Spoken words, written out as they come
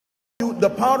the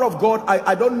power of God,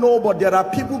 I don't know, but there are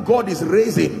people God is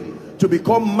raising to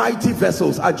become mighty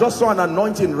vessels. I just saw an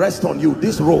anointing rest on you,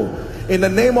 this row. In the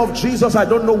name of Jesus, I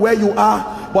don't know where you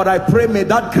are, but I pray may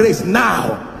that grace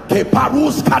now, let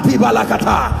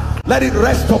it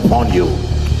rest upon you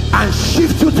and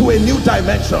shift you to a new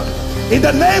dimension. In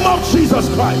the name of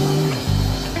Jesus Christ.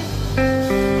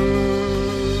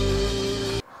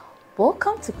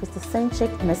 Welcome to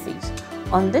Christocentric Message.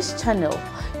 On this channel,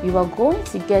 you are going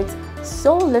to get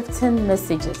soul-lifting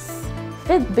messages,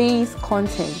 faith-based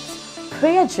content,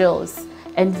 prayer drills,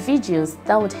 and videos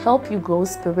that would help you grow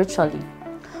spiritually.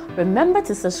 Remember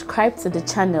to subscribe to the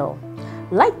channel,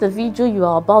 like the video you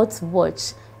are about to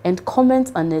watch, and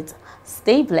comment on it.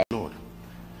 Stay blessed. Lord,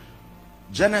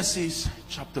 Genesis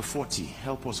chapter 40.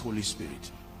 Help us, Holy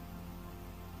Spirit.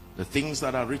 The things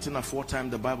that are written aforetime,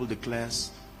 the Bible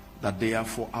declares that they are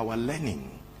for our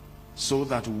learning, so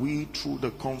that we, through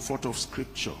the comfort of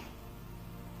Scripture,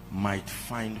 might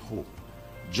find hope.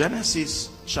 Genesis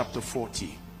chapter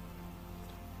 40.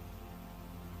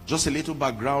 Just a little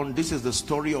background. This is the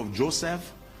story of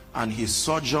Joseph and his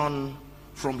sojourn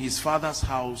from his father's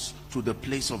house to the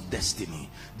place of destiny.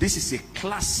 This is a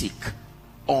classic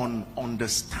on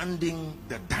understanding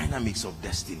the dynamics of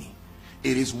destiny.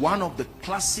 It is one of the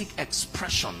classic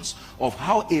expressions of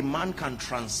how a man can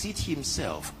transit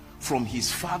himself from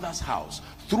his father's house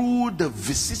through the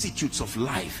vicissitudes of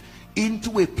life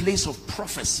into a place of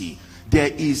prophecy.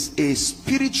 There is a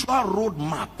spiritual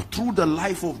roadmap through the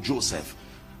life of Joseph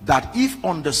that, if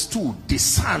understood,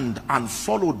 discerned, and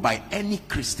followed by any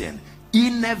Christian,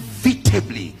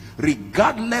 inevitably,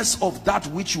 regardless of that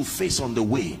which you face on the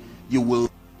way, you will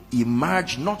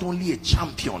emerge not only a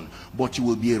champion, but you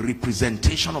will be a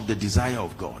representation of the desire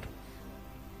of God.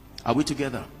 Are we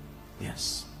together?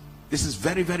 Yes. This is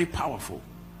very, very powerful.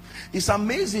 It's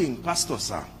amazing, Pastor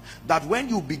Sir, that when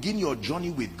you begin your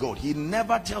journey with God, he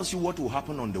never tells you what will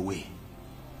happen on the way.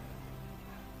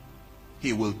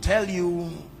 He will tell you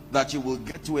that you will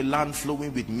get to a land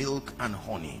flowing with milk and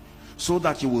honey, so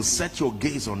that you will set your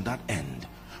gaze on that end.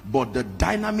 But the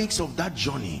dynamics of that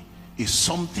journey is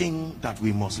something that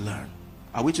we must learn.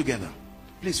 Are we together?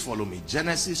 Please follow me.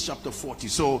 Genesis chapter 40.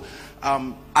 So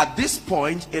at this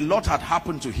point, a lot had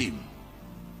happened to him.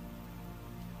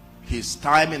 His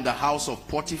time in the house of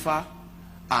Potiphar,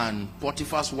 and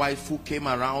Potiphar's wife who came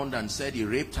around and said he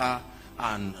raped her,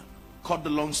 and cut the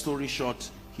long story short,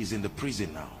 he's in the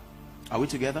prison now. Are we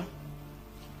together?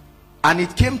 And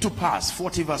it came to pass,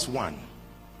 40 verse 1,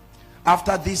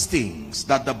 after these things,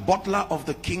 that the butler of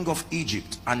the king of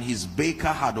Egypt and his baker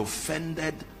had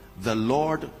offended the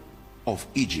Lord of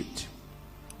Egypt.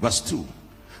 Verse 2,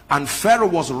 and Pharaoh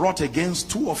was wroth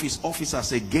against two of his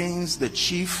officers, against the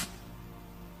chief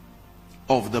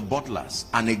of the butlers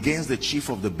and against the chief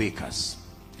of the bakers,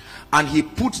 and he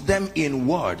put them in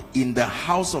ward in the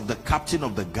house of the captain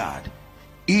of the guard,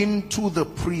 into the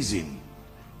prison,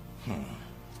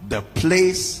 the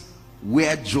place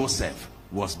where Joseph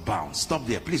was bound. Stop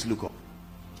there, please look up.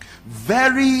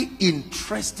 Very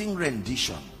interesting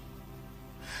rendition,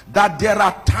 that there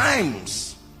are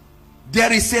times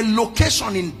there is a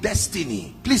location in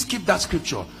destiny, please keep that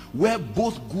scripture, where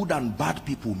both good and bad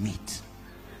people meet.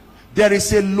 There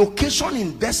is a location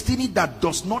in destiny that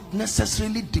does not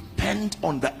necessarily depend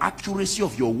on the accuracy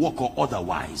of your work or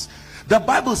otherwise. The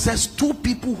Bible says two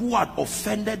people who had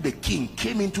offended the king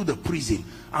came into the prison,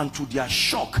 and to their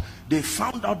shock, they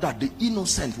found out that the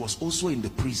innocent was also in the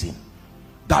prison,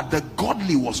 that the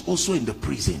godly was also in the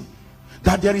prison,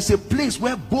 that there is a place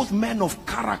where both men of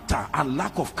character and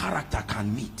lack of character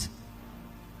can meet.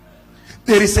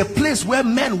 There is a place where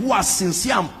men who are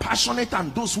sincere and passionate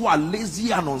and those who are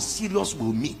lazy and unserious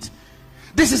will meet.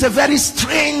 This is a very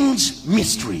strange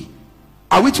mystery.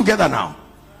 Are we together now?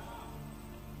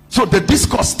 So the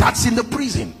discourse starts in the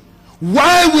prison.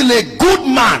 Why will a good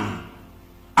man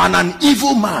and an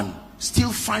evil man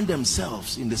still find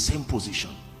themselves in the same position?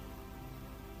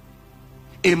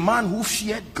 A man who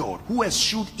feared God, who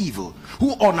eschewed evil,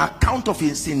 who on account of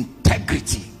his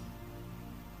integrity,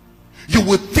 you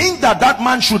would think that that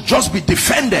man should just be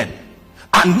defended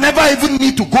and never even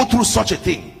need to go through such a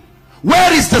thing.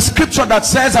 Where is the scripture that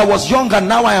says, I was young and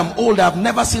now I am old, I have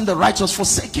never seen the righteous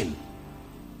forsaken?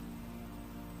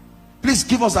 Please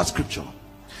give us that scripture.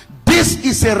 This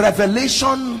is a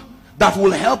revelation that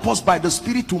will help us by the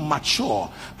Spirit to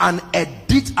mature and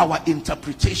edit our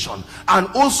interpretation, and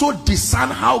also discern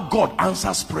how God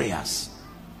answers prayers.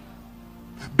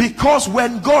 Because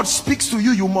when God speaks to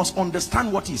you, you must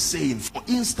understand what he's saying. For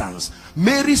instance,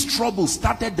 Mary's trouble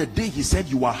started the day he said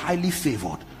you are highly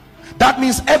favored. That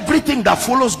means everything that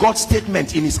follows God's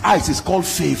statement in his eyes is called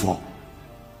favor.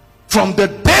 From the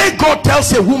day God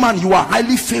tells a woman you are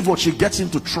highly favored, she gets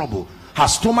into trouble. Her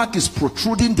stomach is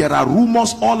protruding. There are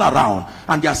rumors all around,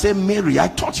 and they are saying, Mary, I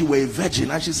thought you were a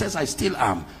virgin. And she says, I still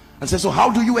am. And says, so how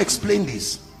do you explain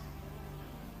this?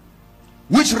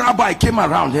 Which rabbi came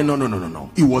around? Hey,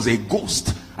 no. It was a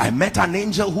ghost. I met an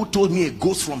angel who told me a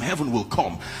ghost from heaven will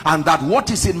come, and that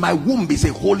what is in my womb is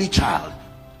a holy child.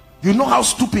 You know how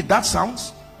stupid that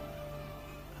sounds?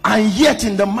 And yet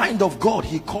in the mind of God,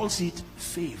 he calls it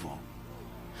favor.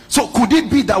 So could it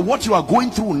be that what you are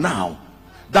going through now,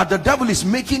 that the devil is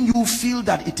making you feel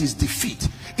that it is defeat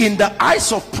in the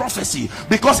eyes of prophecy?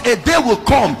 Because a day will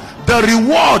come, the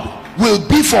reward will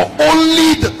be for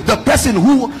only the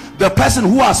person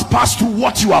who has passed through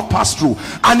what you have passed through.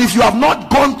 And if you have not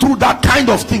gone through that kind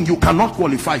of thing, you cannot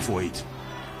qualify for it.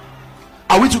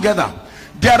 Are we together?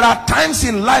 There are times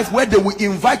in life where they will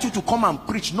invite you to come and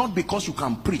preach, not because you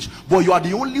can preach, but you are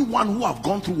the only one who have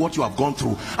gone through what you have gone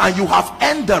through, and you have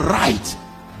earned the right.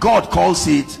 God calls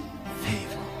it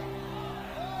favor.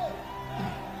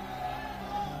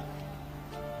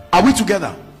 Are we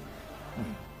together?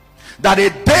 That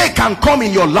a day can come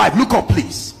in your life, look up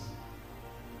please,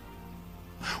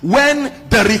 when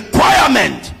the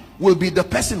requirement will be the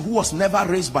person who was never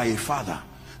raised by a father,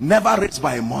 never raised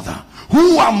by a mother,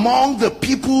 who among the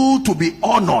people to be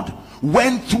honored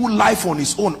went through life on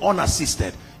his own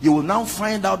unassisted. You will now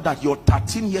find out that your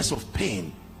 13 years of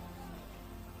pain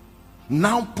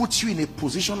now puts you in a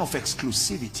position of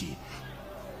exclusivity.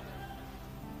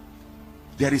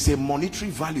 There is a monetary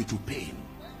value to pain.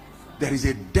 There is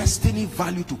a destiny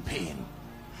value to pain.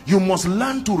 You must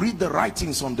learn to read the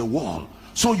writings on the wall,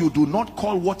 so you do not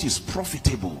call what is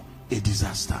profitable a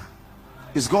disaster.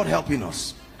 Is God helping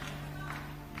us?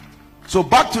 So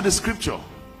back to the scripture.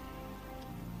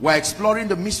 We're exploring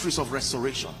the mysteries of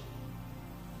restoration.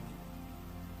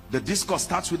 The discourse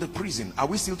starts with the prison. Are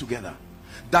we still together?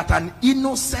 That an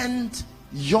innocent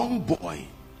young boy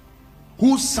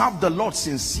who served the Lord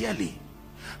sincerely.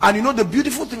 And you know, the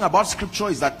beautiful thing about scripture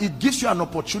is that it gives you an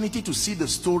opportunity to see the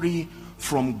story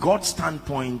from God's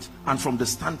standpoint and from the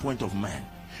standpoint of man.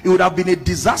 It would have been a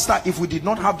disaster if we did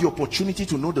not have the opportunity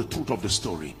to know the truth of the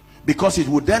story, because it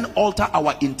would then alter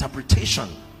our interpretation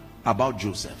about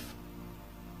Joseph.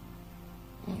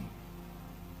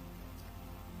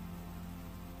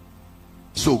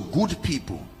 So good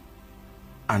people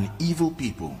and evil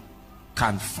people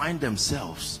can find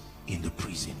themselves in the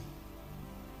prison.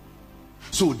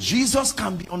 So Jesus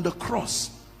can be on the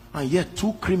cross, and yet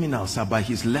two criminals are by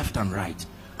his left and right,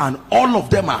 and all of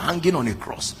them are hanging on a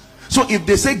cross. So if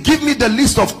they say, give me the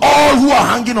list of all who are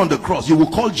hanging on the cross, you will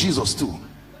call Jesus too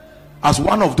as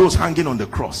one of those hanging on the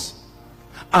cross.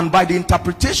 And by the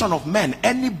interpretation of men,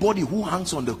 anybody who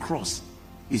hangs on the cross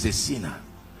is a sinner,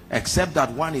 except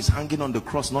that one is hanging on the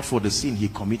cross not for the sin he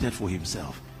committed for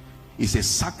himself. It's a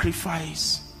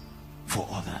sacrifice for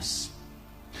others.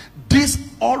 This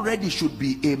already should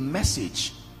be a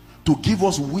message to give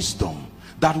us wisdom,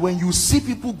 that when you see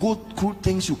people go through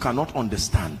things you cannot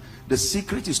understand, the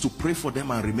secret is to pray for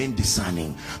them and remain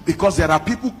discerning, because there are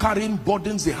people carrying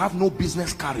burdens they have no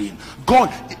business carrying. God,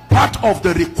 part of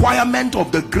the requirement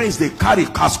of the grace they carry,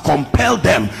 has compelled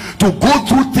them to go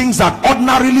through things that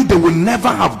ordinarily they will never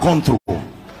have gone through.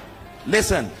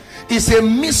 Listen, it's a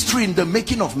mystery in the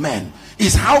making of men,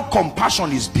 is how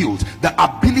compassion is built, the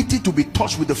ability to be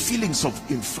touched with the feelings of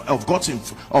the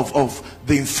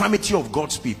infirmity of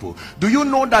God's people. Do you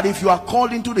know that if you are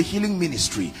called into the healing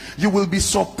ministry, you will be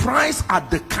surprised at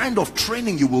the kind of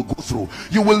training you will go through?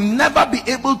 You will never be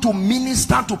able to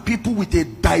minister to people with a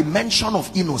dimension of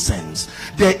innocence.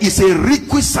 There is a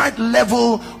requisite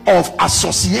level of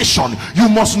association. You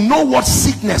must know what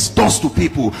sickness does to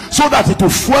people, so that it will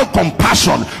fuel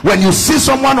compassion. When you see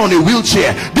someone on a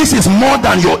wheelchair, this is more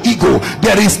than your ego.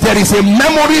 There is a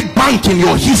memory bank in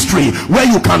your history where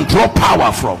you can draw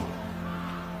power from.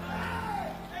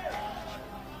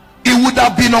 It would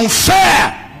have been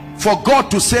unfair for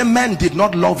God to say men did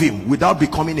not love him without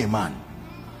becoming a man.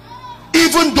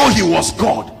 Even though he was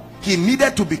God, he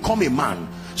needed to become a man,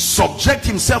 subject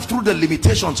himself through the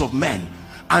limitations of men.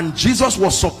 And Jesus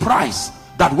was surprised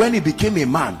that when he became a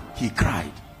man, he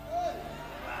cried.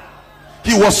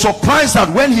 He was surprised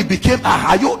that when he became,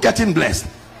 are you getting blessed?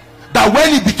 That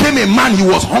when he became a man, he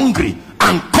was hungry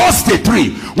and cursed a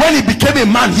tree. When he became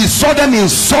a man, he saw them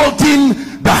insulting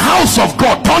the house of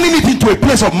God, turning it into a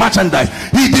place of merchandise.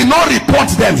 He did not report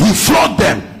them, he flogged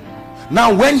them.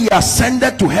 Now when he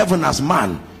ascended to heaven as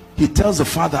man, he tells the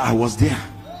Father, I was there.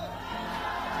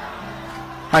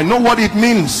 I know what it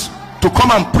means to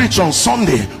come and preach on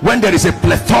Sunday when there is a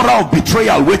plethora of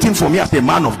betrayal waiting for me as a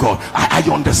man of God. I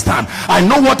understand. I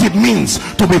know what it means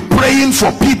to be praying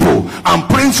for people and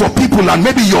praying for people, and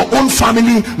maybe your own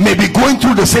family may be going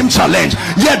through the same challenge,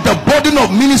 yet the burden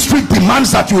of ministry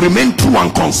demands that you remain true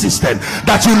and consistent,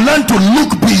 that you learn to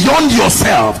look beyond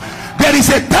yourself. There is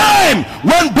a time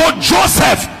when both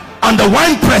Joseph and the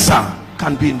wine presser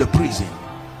can be in the prison.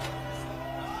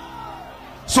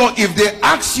 So if they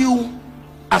ask you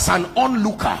as an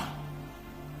onlooker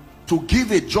to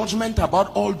give a judgment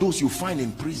about all those you find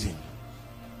in prison,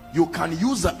 you can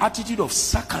use the attitude of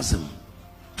sarcasm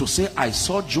to say, I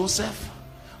saw Joseph,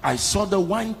 I saw the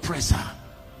wine presser.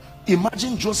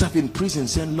 Imagine Joseph in prison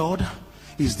saying, Lord,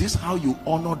 is this how you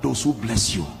honor those who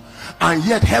bless you? And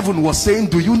yet heaven was saying,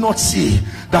 do you not see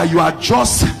that you are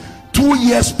just 2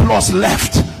 years plus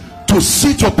left to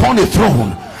sit upon a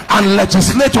throne and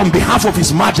legislate on behalf of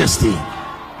his majesty?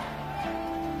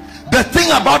 The thing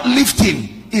about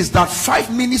lifting is that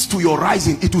 5 minutes to your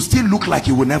rising, it will still look like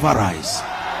you will never rise.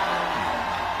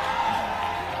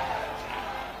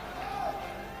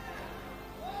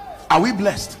 Are we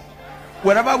blessed?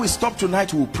 Wherever we stop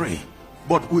tonight, we'll pray,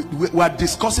 but we are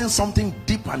discussing something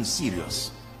deep and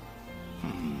serious.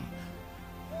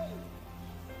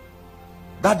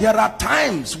 That there are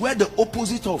times where the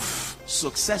opposite of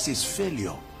success is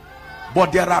failure,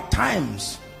 but there are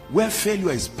times where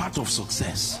failure is part of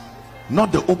success,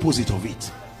 not the opposite of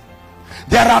it.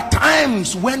 There are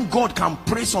times when God can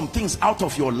pray some things out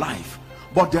of your life,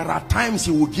 but there are times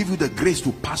he will give you the grace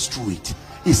to pass through it.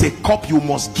 It's a cup you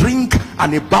must drink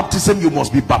and a baptism you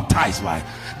must be baptized by.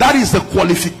 That is the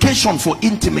qualification for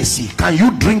intimacy. Can you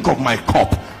drink of my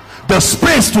cup? The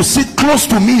space to sit close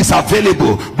to me is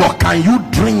available, but can you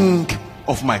drink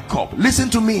of my cup? Listen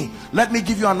to me. Let me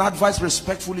give you an advice,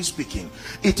 respectfully speaking.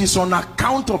 It is on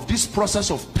account of this process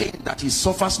of pain that he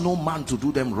suffers no man to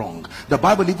do them wrong. The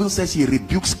Bible even says he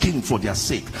rebukes kings for their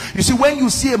sake. You see, when you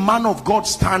see a man of God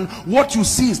stand, what you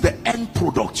see is the end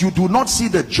product. You do not see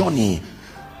the journey.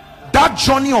 That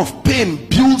journey of pain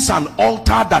builds an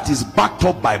altar that is backed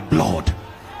up by blood,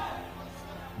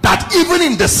 that even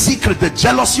in the secret, the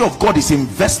jealousy of God is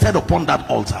invested upon that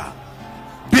altar.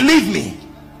 Believe me.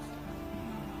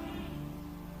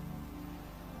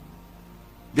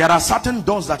 There are certain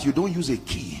doors that you don't use a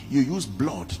key, you use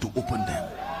blood to open them.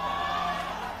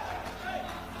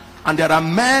 And there are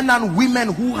men and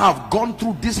women who have gone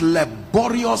through this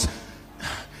laborious,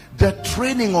 the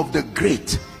training of the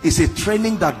great is a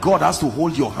training that God has to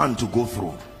hold your hand to go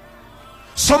through.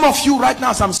 Some of you right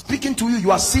now, as I'm speaking to you,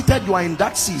 you are seated, you are in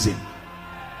that season.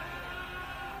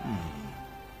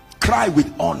 Cry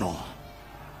with honor.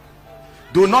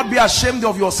 Do not be ashamed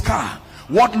of your scar.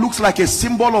 What looks like a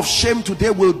symbol of shame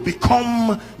today will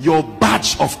become your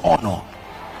badge of honor.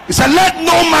 He said, let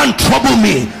no man trouble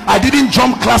me. I didn't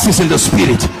jump classes in the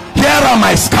spirit. Here are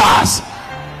my scars.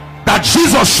 That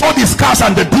Jesus showed his scars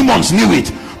and the demons knew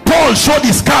it. Paul showed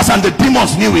his scars and the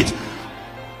demons knew it.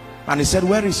 And he said,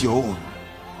 where is your own?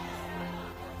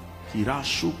 You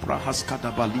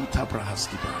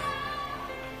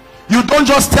don't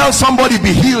just tell somebody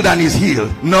be healed and is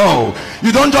healed. No,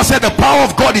 you don't just say the power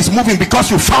of God is moving because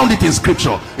you found it in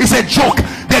scripture. It's a joke.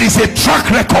 There is a track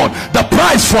record. The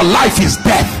price for life is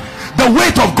death. The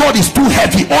weight of God is too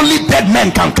heavy. Only dead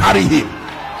men can carry him.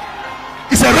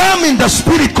 It's a realm in the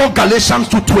spirit called Galatians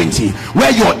 2:20,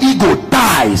 where your ego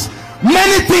dies.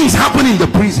 Many things happen in the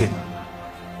prison.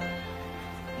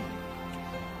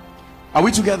 Are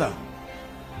we together?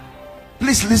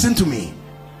 Please listen to me.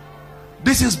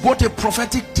 This is both a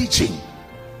prophetic teaching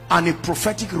and a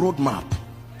prophetic roadmap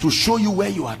to show you where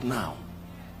you are now.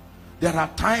 There are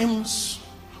times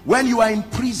when you are in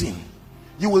prison,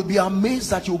 you will be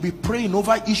amazed that you will be praying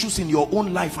over issues in your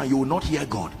own life and you will not hear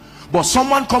God. But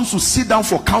someone comes to sit down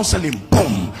for counseling,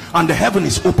 boom, and the heaven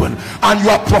is open, and you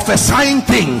are prophesying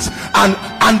things,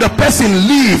 and the person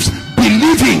leaves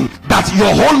believing that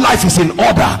your whole life is in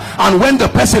order. And when the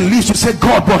person leaves, you say,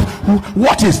 God, but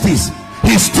what is this?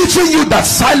 He's teaching you that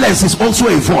silence is also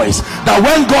a voice, that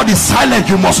when God is silent,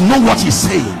 you must know what he's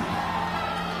saying.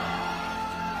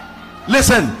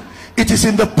 Listen, it is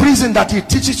in the prison that he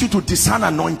teaches you to discern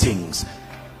anointings.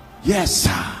 Yes,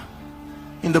 sir.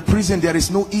 In the prison there is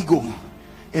no ego.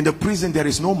 In the prison there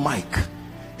is no mic.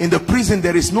 In the prison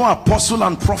there is no apostle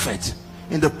and prophet.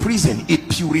 In the prison it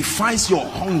purifies your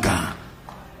hunger.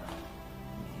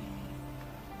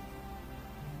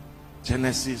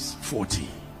 Genesis 40.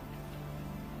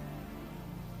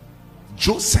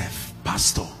 Joseph,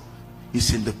 pastor,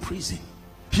 is in the prison.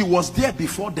 He was there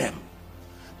before them.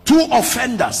 Two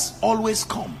offenders always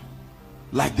come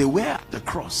like they were at the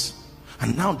cross.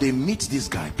 And now they meet this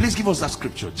guy. Please give us that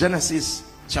scripture. Genesis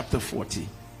chapter 40.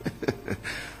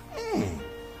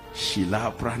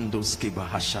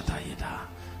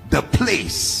 The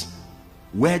place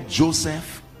where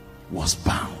Joseph was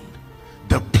bound.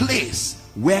 The place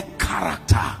where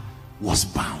character was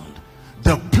bound.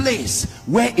 The place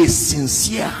where a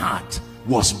sincere heart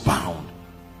was bound.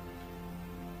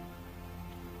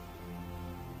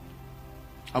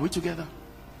 Are we together?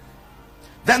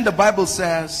 Then the Bible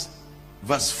says,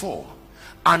 verse 4,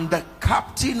 and the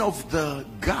captain of the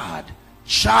guard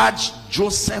charged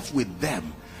Joseph with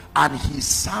them, and he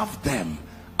served them,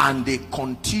 and they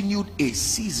continued a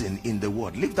season in the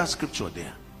word. Leave that scripture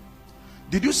there.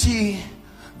 Did you see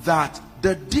that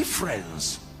the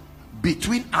difference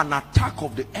between an attack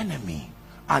of the enemy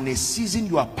and a season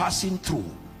you are passing through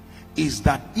is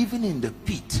that even in the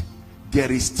pit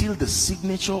there is still the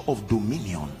signature of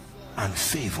dominion and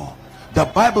favor. The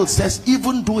Bible says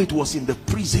even though it was in the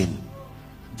prison,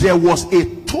 there was a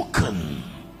token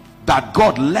that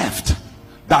God left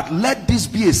that let this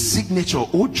be a signature,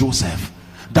 oh Joseph,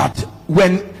 that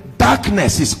when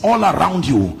darkness is all around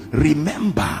you,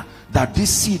 remember that this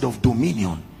seed of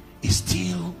dominion is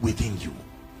still within you.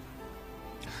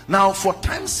 Now for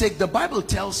time's sake, the Bible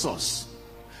tells us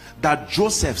that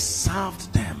Joseph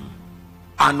served them,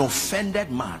 an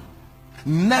offended man.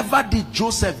 Never did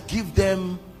Joseph give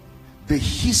them the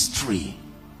history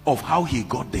of how he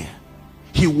got there.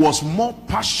 He was more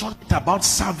passionate about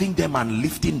serving them and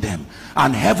lifting them,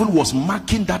 and heaven was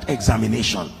marking that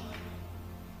examination.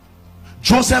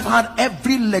 Joseph had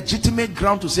every legitimate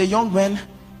ground to say, young men,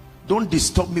 don't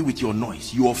disturb me with your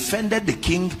noise. You offended the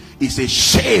king. It's a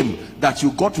shame that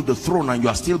you got to the throne and you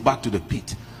are still back to the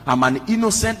pit. I'm an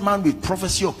innocent man with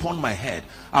prophecy upon my head.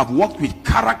 I've worked with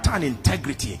character and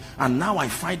integrity, and now I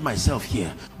find myself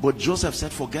here. But Joseph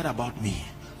said, forget about me.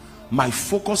 My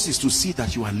focus is to see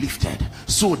that you are lifted.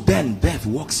 So then death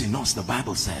works in us. The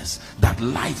Bible says that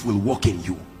life will work in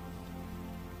you.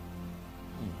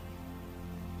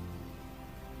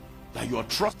 That you are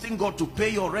trusting God to pay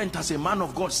your rent as a man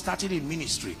of God starting in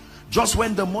ministry. Just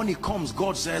when the money comes,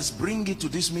 God says, bring it to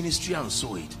this ministry and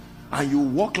sow it. And you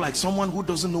walk like someone who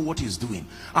doesn't know what he's doing.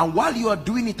 And while you are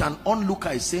doing it, an onlooker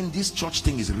is saying, this church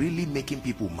thing is really making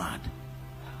people mad.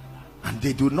 And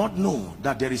they do not know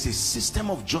that there is a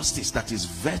system of justice that is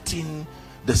vetting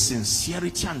the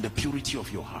sincerity and the purity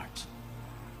of your heart.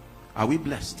 Are we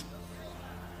blessed?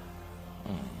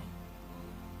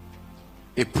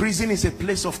 A prison is a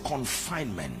place of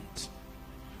confinement.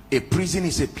 A prison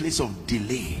is a place of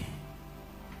delay.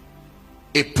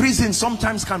 A prison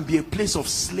sometimes can be a place of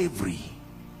slavery.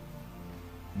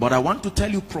 But I want to tell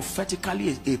you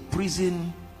prophetically, a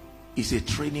prison is a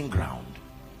training ground.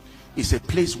 It's a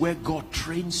place where God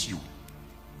trains you.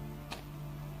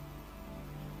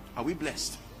 Are we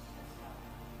blessed?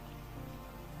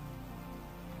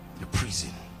 The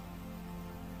prison.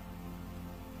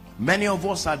 Many of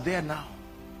us are there now.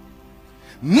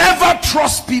 Never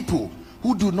trust people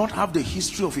who do not have the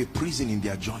history of a prison in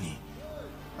their journey.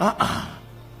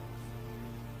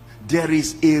 There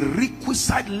is a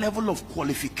requisite level of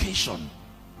qualification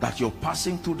that you're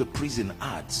passing through the prison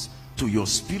adds to your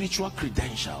spiritual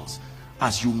credentials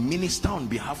as you minister on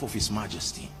behalf of His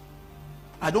Majesty.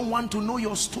 I don't want to know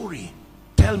your story.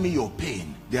 Tell me your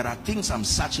pain. There are things I'm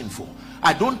searching for.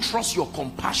 I don't trust your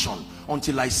compassion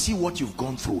until I see what you've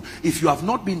gone through. If you have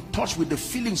not been touched with the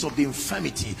feelings of the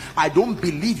infirmity, I don't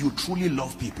believe you truly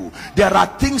love people. There are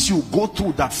things you go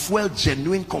through that fuel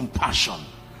genuine compassion.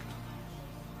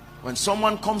 When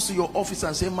someone comes to your office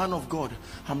and say, man of God,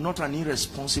 I'm not an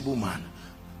irresponsible man.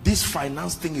 This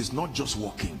finance thing is not just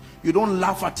working. You don't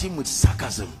laugh at him with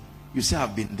sarcasm. You say,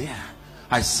 I've been there.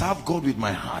 I serve God with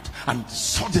my heart, and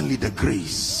suddenly the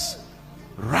grace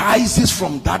rises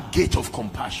from that gate of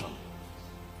compassion.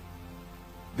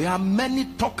 There are many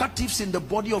talkatives in the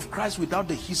body of Christ without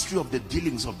the history of the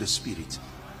dealings of the Spirit.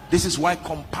 This is why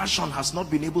compassion has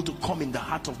not been able to come in the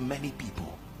heart of many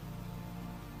people.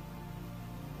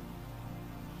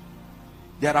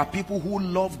 There are people who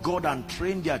love God and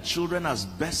train their children as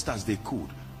best as they could,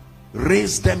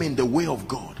 raise them in the way of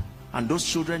God, and those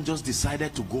children just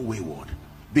decided to go wayward.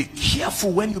 Be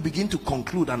careful when you begin to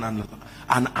conclude and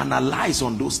analyze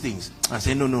on those things and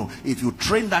say, no, if you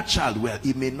train that child well,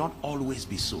 it may not always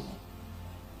be so.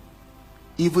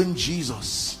 Even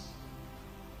Jesus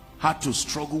had to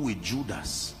struggle with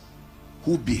Judas,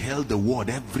 who beheld the word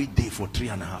every day for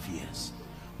 3.5 years.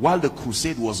 While the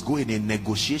crusade was going, a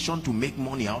negotiation to make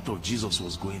money out of Jesus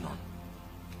was going on.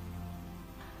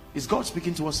 Is God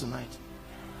speaking to us tonight?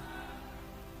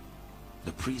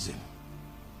 The prison.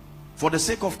 For the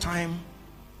sake of time,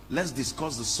 let's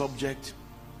discuss the subject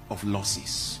of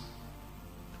losses.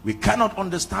 We cannot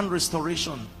understand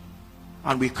restoration,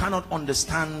 and we cannot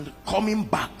understand coming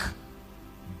back,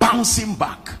 bouncing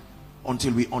back,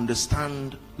 until we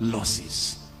understand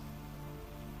losses.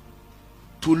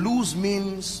 To lose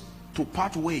means to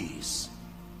part ways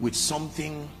with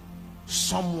something,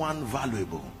 someone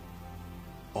valuable,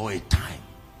 or a time.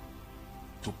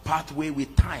 To part way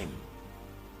with time,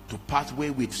 to part way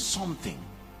with something,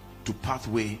 to part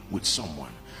way with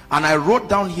someone. And I wrote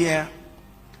down here,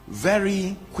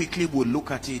 very quickly we'll look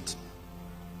at it,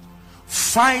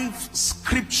 5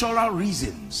 scriptural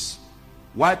reasons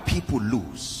why people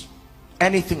lose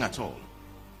anything at all.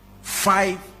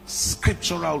 5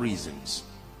 scriptural reasons.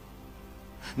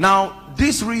 Now,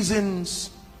 these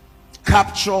reasons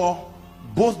capture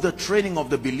both the training of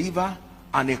the believer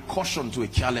and a caution to a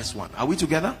careless one. Are we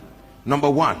together? Number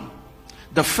 1,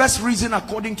 the first reason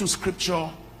according to scripture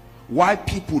why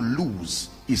people lose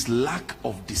is lack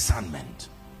of discernment.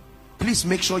 Please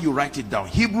make sure you write it down.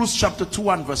 Hebrews chapter 2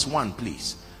 and verse 1,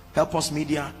 please. Help us,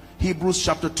 media. Hebrews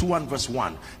chapter 2 and verse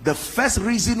 1. The first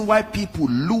reason why people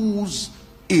lose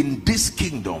in this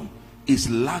kingdom is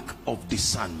lack of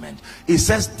discernment. It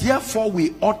says, therefore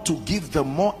we ought to give the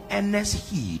more earnest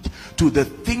heed to the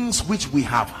things which we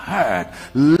have heard,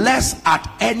 lest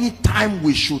at any time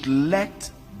we should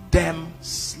let them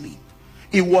sleep.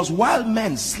 It was while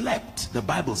men slept, the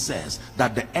Bible says,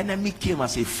 that the enemy came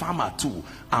as a farmer too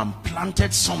and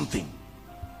planted something.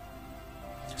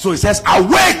 So it says,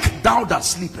 awake thou that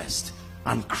sleepest,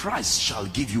 and Christ shall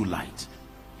give you light.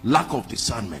 Lack of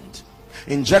discernment.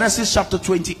 In Genesis chapter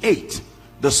 28,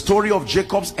 the story of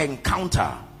Jacob's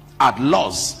encounter at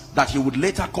Luz, that he would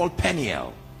later call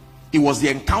Peniel. It was the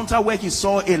encounter where he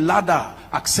saw a ladder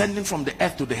ascending from the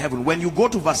earth to the heaven. When you go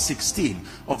to verse 16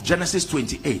 of Genesis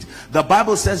 28, the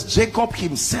Bible says Jacob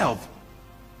himself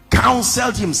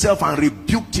counseled himself and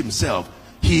rebuked himself.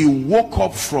 He woke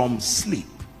up from sleep.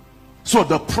 So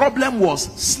the problem was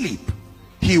sleep.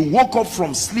 He woke up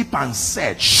from sleep and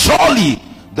said, surely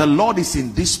the Lord is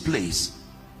in this place,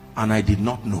 and I did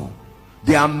not know.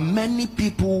 There are many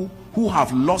people who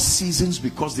have lost seasons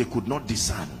because they could not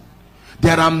discern.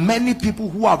 There are many people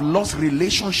who have lost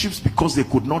relationships because they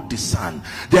could not discern.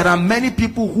 There are many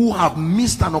people who have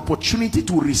missed an opportunity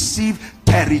to receive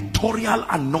territorial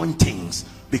anointings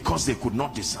because they could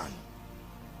not discern.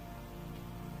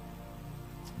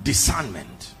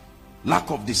 Discernment. Lack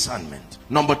of discernment.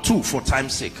 Number 2, for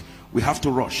time's sake, we have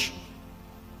to rush.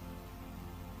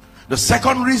 The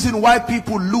second reason why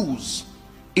people lose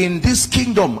in this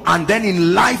kingdom and then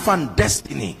in life and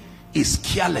destiny is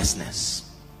carelessness.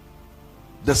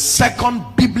 The second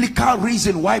biblical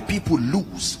reason why people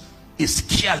lose is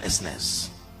carelessness.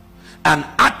 An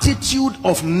attitude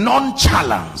of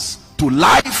nonchalance to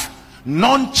life,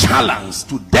 nonchalance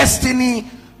to destiny,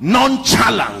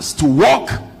 nonchalance to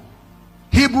walk.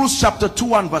 Hebrews chapter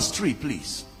 2 and verse 3,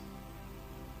 please.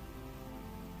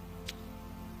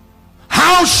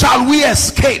 How shall we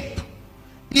escape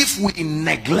if we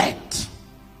neglect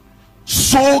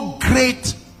so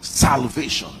great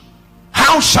salvation?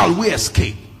 How shall we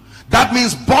escape? That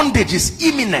means bondage is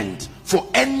imminent for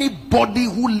anybody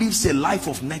who lives a life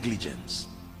of negligence.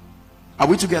 Are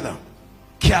we together?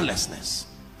 Carelessness.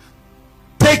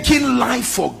 Taking life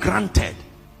for granted.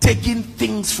 Taking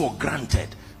things for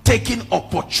granted. Taking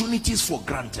opportunities for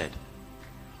granted.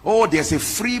 Oh, there's a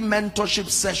free mentorship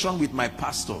session with my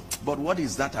pastor. But what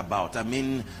is that about? I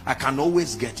mean, I can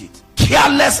always get it.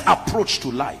 Careless approach to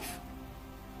life.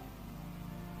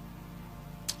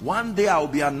 One day I'll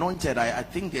be anointed. I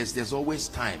think there's always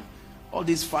time. All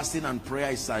this fasting and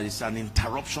prayer is an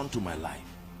interruption to my life.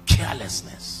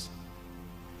 Carelessness.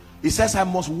 He says, I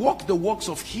must walk the works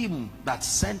of him that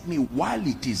sent me while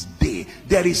it is day.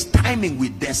 There is timing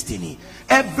with destiny.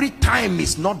 Every time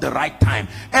is not the right time.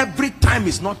 Every time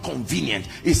is not convenient.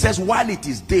 He says, while it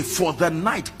is day, for the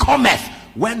night cometh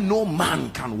when no man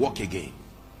can walk again.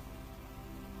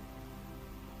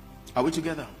 Are we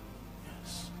together?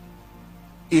 Yes.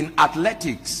 In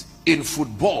athletics, in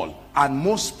football, and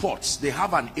most sports, they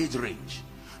have an age range.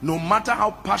 No matter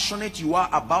how passionate you are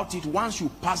about it, once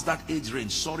you pass that age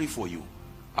range, sorry for you.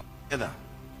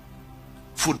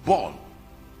 Football,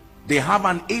 they have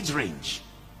an age range.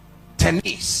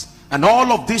 Tennis and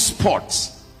all of these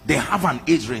sports, they have an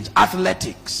age range.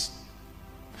 Athletics,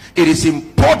 it is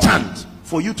important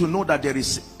for you to know that there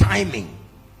is timing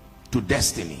to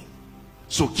destiny.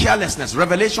 So carelessness.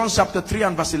 Revelation chapter 3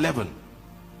 and verse 11.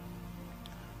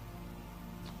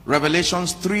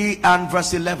 Revelations 3 and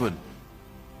verse 11.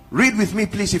 Read with me,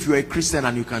 please, if you are a Christian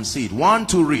and you can see it. 1,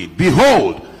 2, read.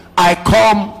 Behold, I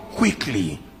come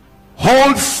quickly.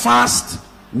 Hold fast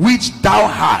which thou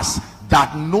hast,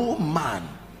 that no man.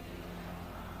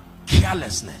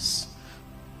 Carelessness.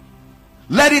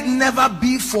 Let it never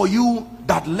be for you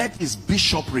that let his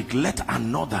bishopric let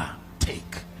another take.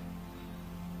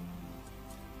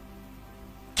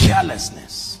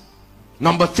 Carelessness.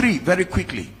 Number 3, very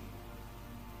quickly.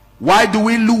 Why do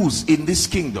we lose in this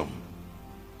kingdom?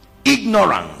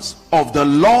 Ignorance of the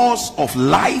laws of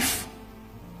life,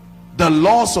 the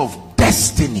laws of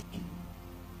destiny,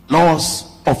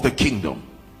 laws of the kingdom.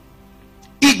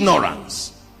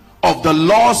 Ignorance of the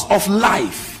laws of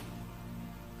life,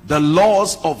 the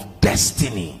laws of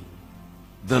destiny,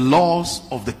 the laws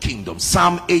of the kingdom.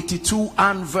 Psalm 82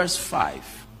 and verse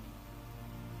 5.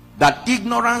 That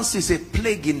ignorance is a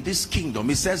plague in this kingdom.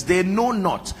 It says, they know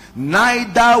not,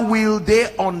 neither will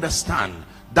they understand,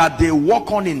 that they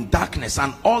walk on in darkness,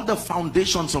 and all the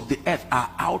foundations of the earth are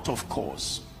out of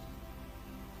course.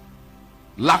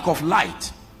 Lack of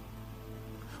light.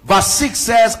 Verse 6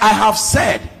 says, I have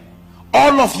said,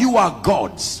 all of you are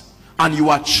gods, and you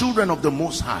are children of the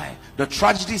Most High. The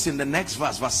tragedy is in the next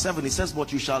verse, verse 7. It says,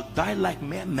 but you shall die like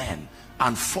mere men,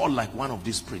 and fall like one of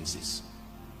these princes.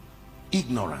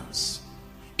 Ignorance.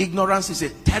 Ignorance is a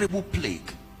terrible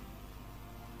plague.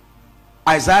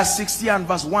 Isaiah 60 and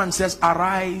verse 1 says,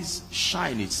 arise,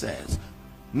 shine, it says,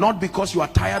 not because you are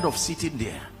tired of sitting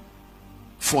there,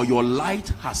 for your light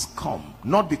has come.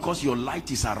 Not because your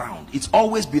light is around. It's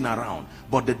always been around,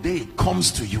 but the day it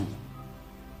comes to you.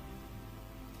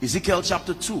 Ezekiel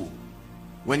chapter 2,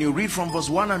 when you read from verse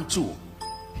 1 and 2,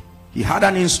 he had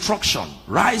an instruction,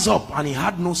 rise up, and he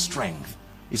had no strength.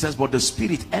 He says, but the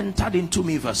Spirit entered into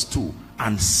me, verse 2,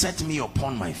 and set me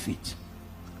upon my feet.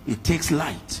 It takes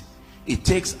light. It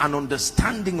takes an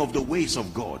understanding of the ways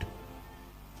of God.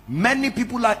 Many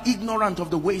people are ignorant of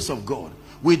the ways of God.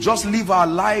 We just live our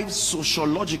lives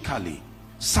sociologically.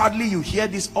 Sadly, you hear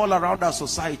this all around our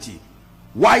society.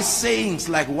 Why sayings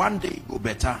like one day go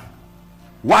better?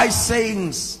 Why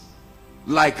sayings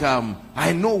like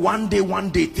I know one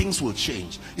day things will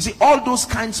change? You see, all those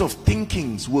kinds of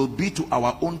thinkings will be to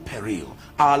our own peril.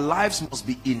 Our lives must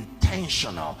be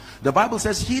intentional. The Bible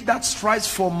says, he that strives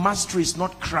for mastery is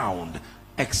not crowned,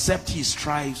 except he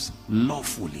strives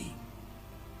lawfully.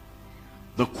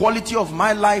 The quality of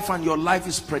my life and your life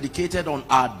is predicated on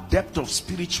our depth of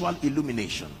spiritual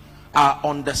illumination, our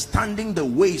understanding the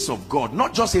ways of God.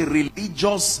 Not just a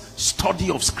religious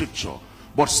study of scripture,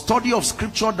 but study of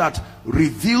scripture that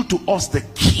reveal to us the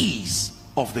keys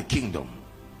of the kingdom.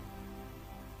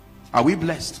 Are we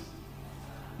blessed?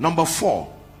 Number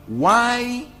 4,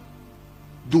 why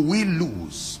do we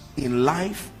lose in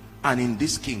life and in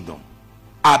this kingdom?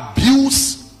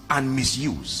 Abuse and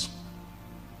misuse.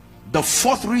 The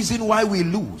 4th reason why we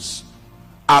lose: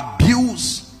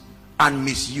 abuse and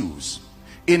misuse.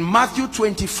 In Matthew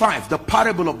 25, the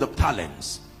parable of the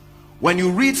talents, when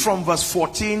you read from verse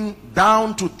 14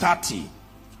 down to 30,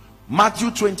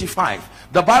 Matthew 25,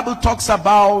 the Bible talks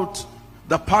about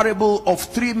the parable of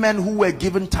 3 men who were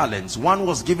given talents. One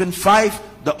was given 5,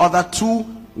 the other 2,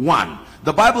 1.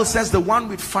 The Bible says the one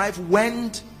with 5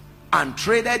 went and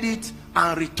traded it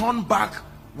and returned back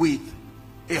with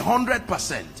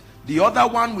 100%. The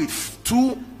other one with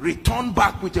 2 returned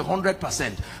back with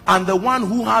 100%. And the one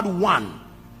who had 1,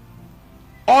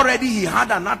 already he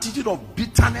had an attitude of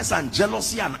bitterness and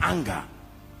jealousy and anger,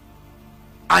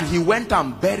 and he went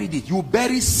and buried it. You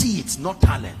bury seeds, not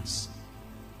talents.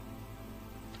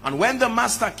 And when the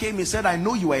master came, he said, I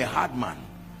know you are a hard man.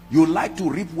 You like to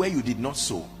reap where you did not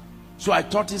sow. So I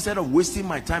thought, instead of wasting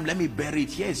my time, let me bury it.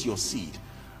 Here is your seed.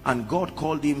 And God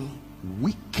called him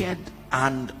wicked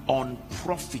and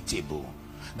unprofitable.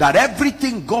 That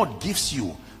everything God gives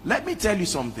you, let me tell you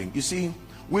something. You see,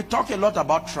 we talk a lot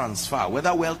about transfer,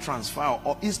 whether wealth transfer,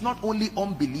 or it's not only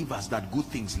unbelievers that good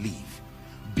things leave.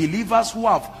 Believers who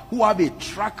have a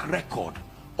track record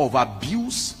of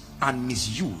abuse and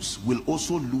misuse will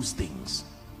also lose things,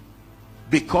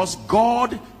 because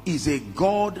God is a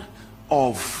God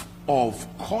of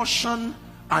caution,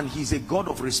 and he's a God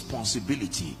of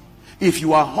responsibility. If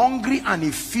you are hungry and he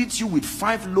feeds you with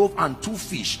 5 loaves and 2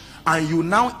 fish, and you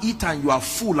now eat and you are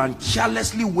full and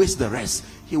carelessly waste the rest,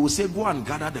 he will say, go and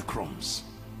gather the crumbs.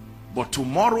 But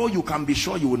tomorrow you can be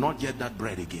sure you will not get that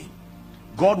bread again.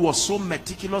 God was so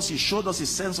meticulous. He showed us his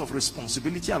sense of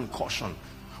responsibility and caution.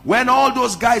 When all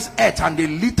those guys ate and they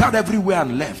littered everywhere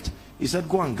and left, he said,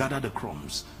 go and gather the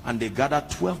crumbs. And they gathered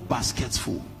 12 baskets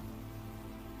full.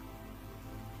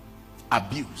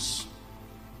 Abuse.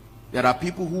 There are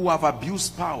people who have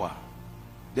abused power.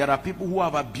 There are people who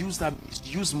have abused and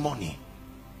misused money.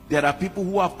 There are people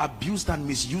who have abused and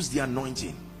misused the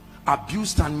anointing,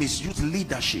 abused and misused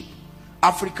leadership,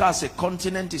 Africa as a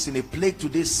continent is in a plague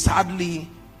today, sadly,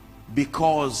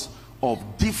 because of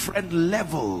different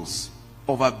levels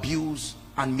of abuse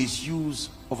and misuse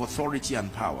of authority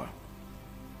and power.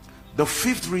 The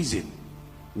fifth reason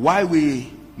why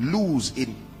we lose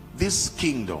in this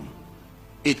kingdom,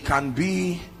 it can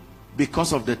be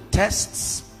because of the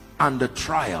tests and the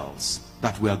trials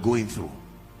that we are going through.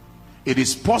 It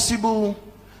is possible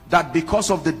that because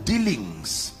of the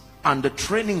dealings and the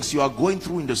trainings you are going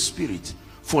through in the spirit,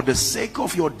 for the sake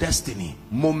of your destiny,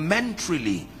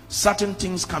 momentarily certain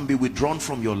things can be withdrawn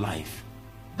from your life.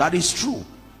 That is true.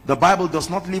 The Bible does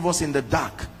not leave us in the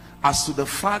dark as to the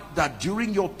fact that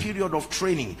during your period of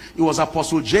training, it was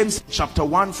Apostle James chapter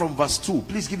 1 from verse 2.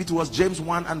 Please give it to us, James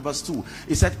 1 and verse 2.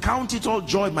 He said, count it all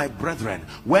joy, my brethren,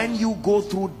 when you go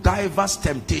through diverse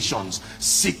temptations.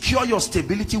 Secure your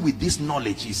stability with this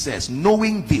knowledge, he says,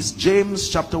 knowing this. James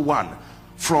chapter 1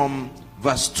 from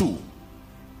verse 2.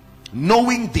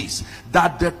 Knowing this,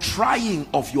 that the trying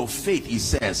of your faith, he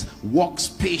says, works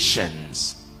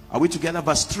patience. Are we together?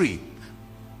 Verse 3.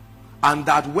 And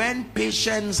that when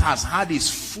patience has had its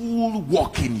full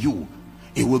work in you,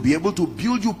 it will be able to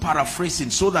build you,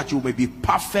 paraphrasing, so that you may be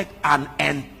perfect and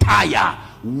entire,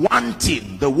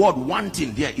 wanting. The word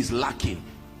wanting there is lacking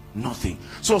nothing.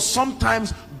 So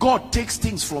sometimes God takes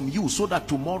things from you so that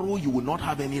tomorrow you will not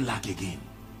have any lack again.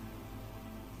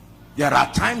 There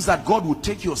are times that God will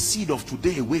take your seed of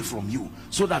today away from you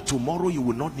so that tomorrow you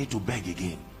will not need to beg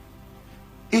again.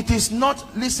 It is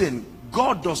not, listen,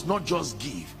 God does not just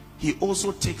give, he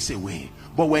also takes away.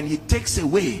 But when he takes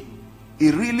away,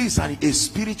 it really is a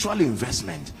spiritual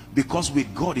investment, because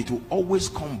with God it will always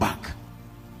come back.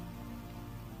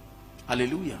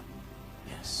 Hallelujah.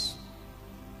 Yes.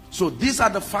 So these are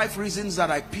the 5 reasons that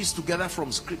I pieced together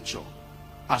from scripture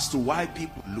as to why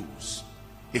people lose.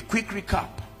 A quick recap.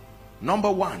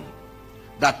 Number 1,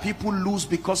 that people lose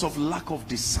because of lack of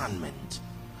discernment.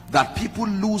 That people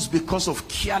lose because of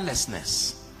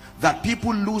carelessness. That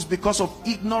people lose because of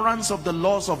ignorance of the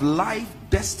laws of life,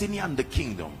 destiny, and the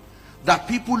kingdom. That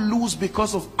people lose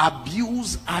because of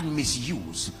abuse and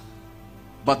misuse.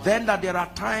 But then that there are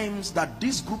times that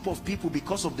this group of people,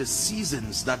 because of the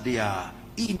seasons that they are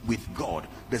in with God,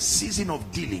 the season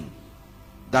of dealing,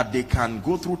 that they can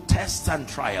go through tests and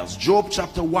trials. Job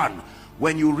chapter 1,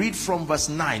 when you read from verse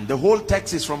 9, the whole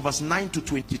text is from verse 9 to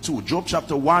 22. Job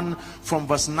chapter 1 from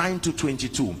verse 9 to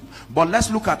 22. But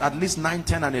let's look at least 9,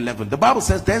 10 and 11. The Bible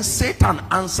says, then Satan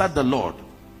answered the Lord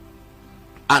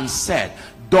and said,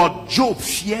 doth Job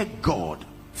fear God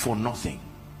for nothing?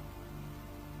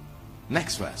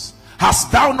 Next verse.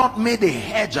 Hast thou not made a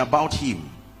hedge about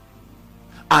him,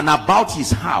 and about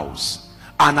his house,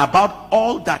 and about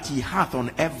all that he hath on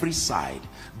every side?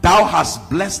 Thou hast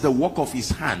blessed the work of his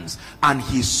hands, and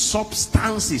his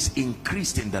substance is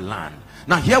increased in the land.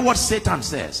 Now hear what Satan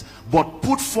says. But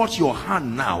put forth your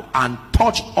hand now and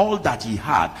touch all that he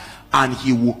had, and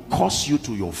he will curse you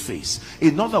to your face.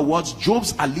 In other words,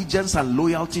 Job's allegiance and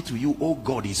loyalty to you, oh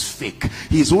God, is fake.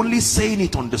 He is only saying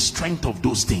it on the strength of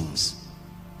those things.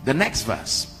 The next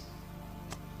verse,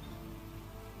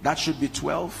 that should be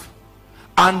 12.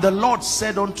 And the Lord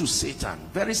said unto Satan,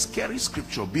 very scary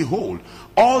scripture, behold,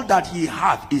 all that he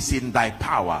hath is in thy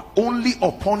power, only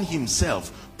upon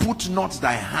himself put not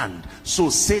thy hand. So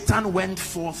Satan went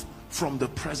forth from the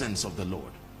presence of the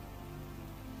Lord.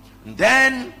 And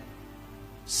then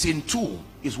sin 2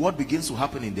 is what begins to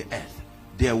happen in the earth.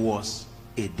 There was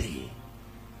a day,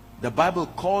 the Bible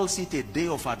calls it a day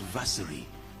of adversary,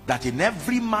 that in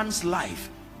every man's life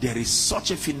there is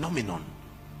such a phenomenon,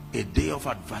 a day of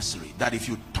adversary, that if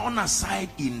you turn aside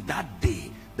in that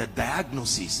day, the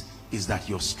diagnosis is that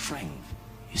your strength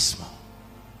is small.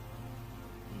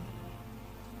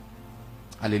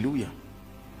 Hallelujah.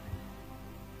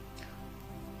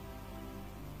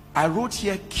 I wrote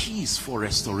here keys for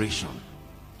restoration.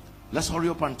 Let's hurry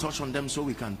up and touch on them so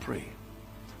we can pray.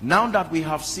 Now that we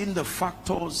have seen the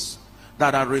factors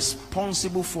that are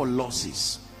responsible for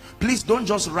losses, please don't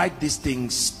just write these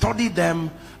things, study them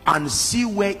and see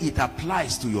where it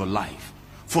applies to your life.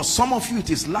 For some of you, it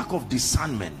is lack of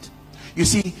discernment. You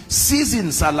see,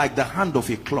 seasons are like the hand of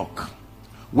a clock.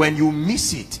 When you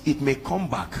miss it, it may come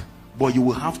back, but you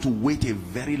will have to wait a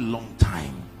very long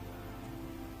time.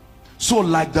 So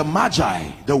like the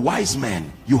Magi, the wise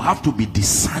men, you have to be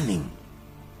discerning,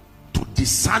 to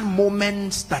discern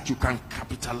moments that you can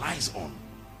capitalize on.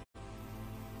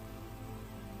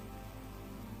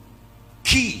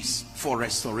 Keys for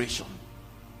restoration.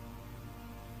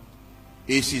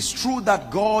 It is true that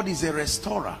God is a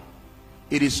restorer.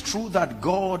 It is true that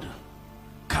God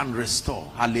can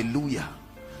restore. Hallelujah.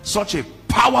 Such a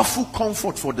powerful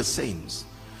comfort for the saints,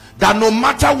 That no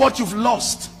matter what you've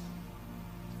lost,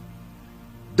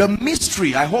 the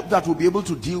mystery, I hope that we'll be able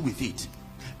to deal with it,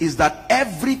 is that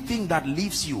everything that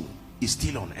leaves you is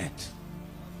still on earth.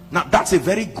 Now that's a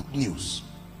very good news.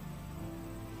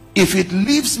 If it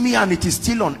leaves me and it is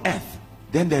still on earth,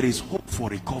 then there is hope for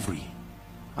recovery.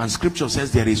 And scripture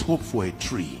says there is hope for a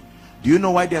tree. Do you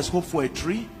know why there's hope for a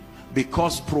tree?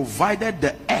 Because provided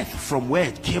the earth from where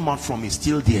it came out from is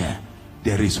still there,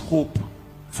 there is hope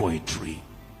for a tree.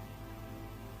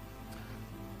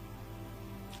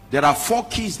 There are 4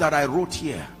 keys that I wrote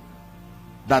here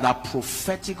that are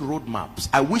prophetic roadmaps.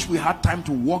 I wish we had time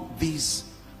to walk these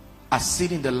as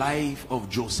seen in the life of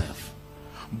Joseph.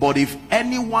 But if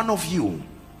any one of you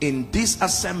in this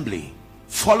assembly,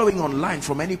 following online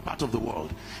from any part of the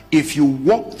world, if you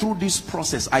walk through this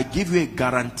process, I give you a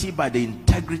guarantee by the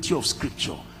integrity of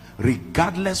scripture,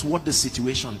 regardless what the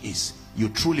situation is, you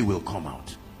truly will come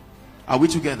out. Are we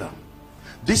together?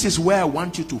 This is where I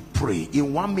want you to pray.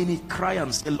 In 1 minute, cry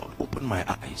and say, Lord, open my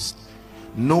eyes.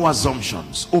 No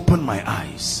assumptions. Open my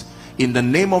eyes. In the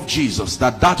name of Jesus,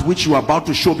 that which you are about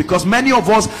to show, because many of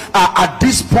us are at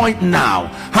this point now,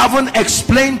 haven't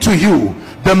explained to you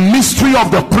the mystery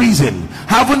of the prison,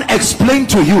 haven't explained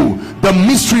to you the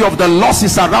mystery of the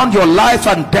losses around your life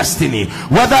and destiny,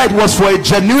 whether it was for a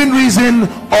genuine reason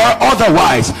or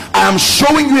otherwise. I am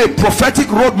showing you a prophetic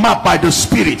roadmap by the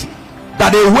Spirit,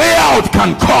 that a way out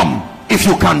can come if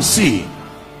you can see.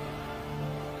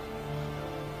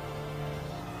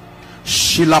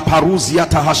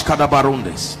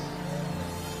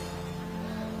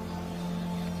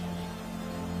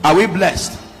 Are we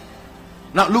blessed?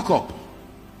 Now look up.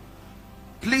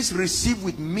 Please receive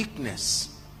with meekness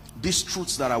these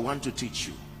truths that I want to teach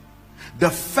you. The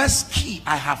first key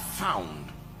I have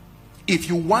found, if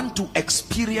you want to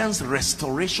experience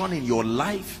restoration in your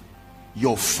life,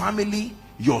 your family,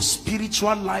 your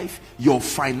spiritual life, your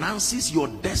finances, your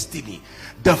destiny,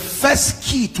 the first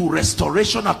key to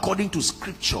restoration according to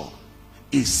scripture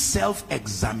is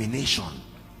self-examination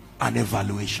and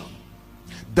evaluation.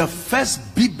 The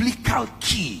first biblical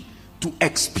key to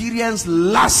experience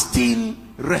lasting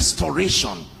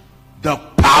restoration, the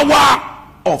power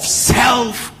of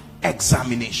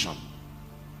self-examination.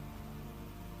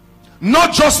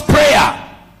 Not just prayer,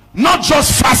 not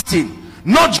just fasting,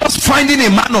 not just finding a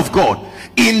man of God.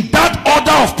 In that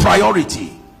order of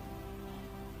priority,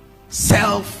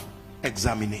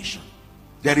 self-examination.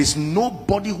 There is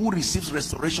nobody who receives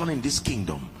restoration in this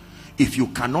kingdom if you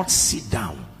cannot sit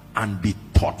down and be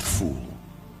thoughtful.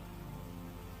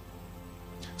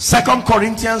 2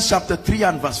 Corinthians chapter 3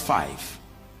 and verse 5.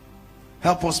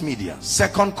 Help us, media.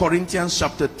 2 Corinthians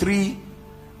chapter 3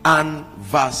 and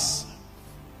verse 5.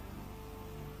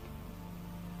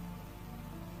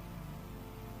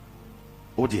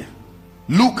 Oh dear.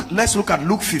 Let's look at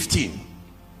Luke 15.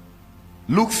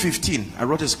 Luke 15. I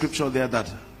wrote a scripture there that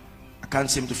I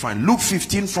can't seem to find. Luke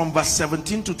 15 from verse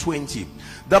 17 to 20.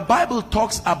 The Bible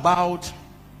talks about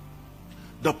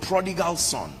the prodigal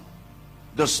son.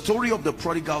 The story of the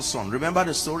prodigal son. Remember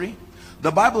the story?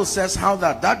 The Bible says how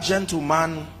that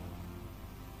gentleman,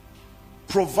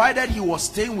 provided he was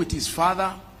staying with his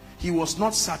father, he was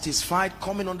not satisfied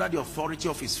coming under the authority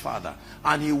of his father,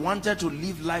 and he wanted to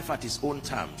live life at his own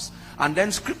terms. And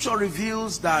then scripture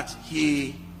reveals that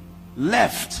he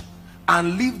left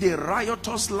and lived a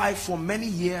riotous life for many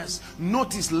years.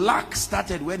 Notice lack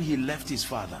started when he left his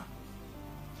father.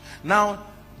 Now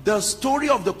the story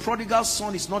of the prodigal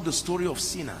son is not the story of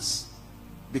sinners,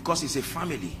 because it's a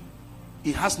family.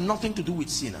 It has nothing to do with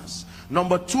sinners.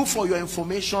 Number two, for your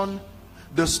information,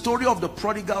 the story of the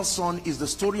prodigal son is the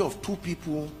story of two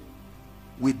people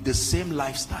with the same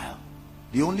lifestyle.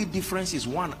 The only difference is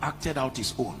one acted out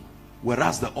his own,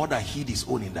 whereas the other hid his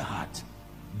own in the heart.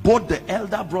 Both the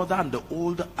elder brother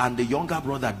and the younger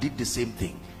brother did the same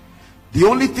thing. The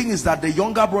only thing is that the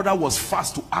younger brother was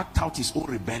fast to act out his own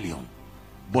rebellion,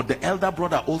 but the elder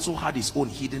brother also had his own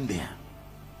hidden there.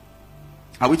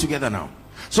 Are we together now?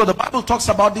 So the Bible talks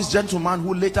about this gentleman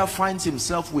who later finds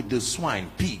himself with the swine,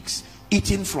 pigs,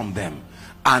 eating from them.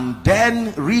 And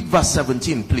then read verse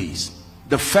 17, please.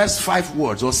 The first 5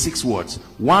 words or 6 words.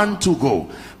 1, 2, go.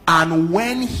 And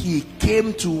when he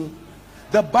came to,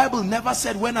 the Bible never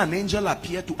said when an angel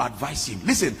appeared to advise him.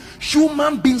 Listen,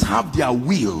 human beings have their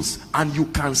wills, and you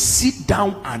can sit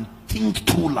down and think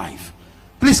through life.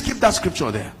 Please keep that scripture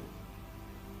there.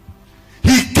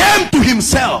 He came to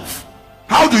himself.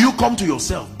 How do you come to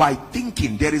yourself? By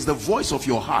thinking. There is the voice of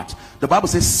your heart. The Bible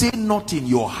says, say not in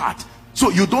your heart. So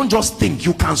you don't just think,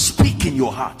 you can speak in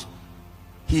your heart.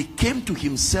 He came to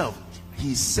himself.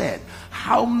 He said,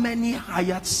 how many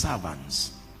hired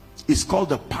servants It's called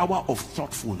the power of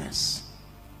thoughtfulness.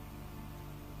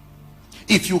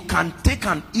 If you can take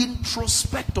an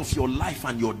introspect of your life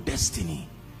and your destiny,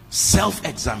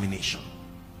 self-examination.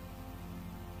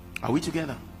 Are we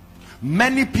together?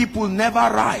 Many people never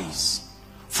rise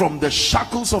from the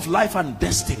shackles of life and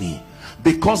destiny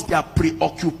because they are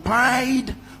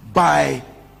preoccupied by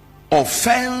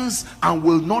offense and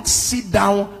will not sit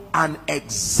down and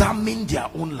examine their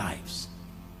own lives.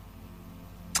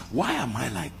 Why am I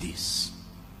like this?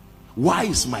 Why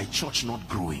is my church not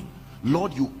growing?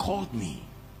 Lord, you called me.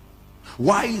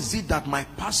 Why is it that my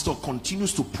pastor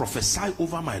continues to prophesy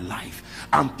over my life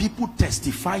and people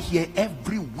testify here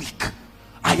every week?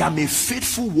 I am a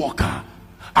faithful worker,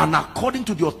 and according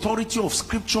to the authority of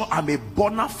scripture, I'm a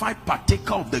bona fide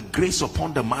partaker of the grace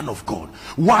upon the man of God.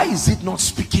 Why is it not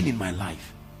speaking in my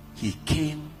life? He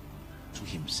came to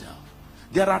himself.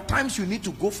 There are times you need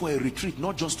to go for a retreat,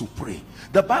 not just to pray.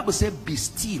 The Bible says, be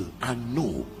still and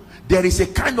know. There is a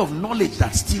kind of knowledge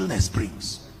that stillness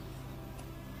brings.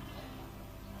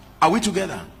 Are we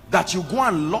together? That you go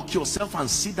and lock yourself and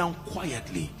sit down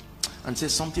quietly and say,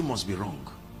 something must be wrong.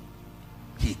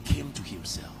 He came to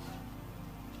himself.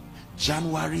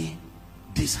 January,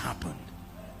 this happened.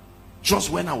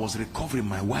 Just when I was recovering,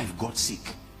 my wife got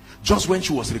sick. Just when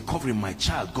she was recovering, my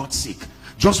child got sick.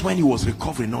 Just when he was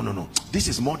recovering, no. This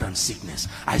is more than sickness.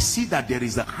 I see that there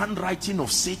is a handwriting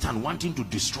of Satan wanting to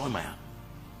destroy my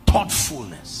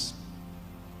thoughtfulness.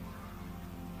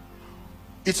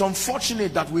 It's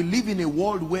unfortunate that we live in a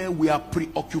world where we are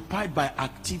preoccupied by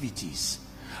activities,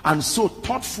 and so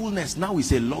thoughtfulness now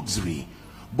is a luxury.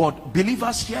 But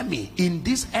believers, hear me, in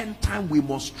this end time we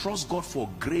must trust God for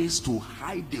grace to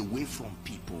hide away from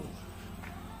people.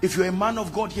 If you're a man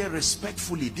of God here,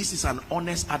 respectfully, this is an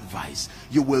honest advice.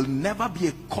 You will never be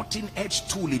a cutting-edge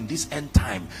tool in this end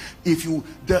time. If you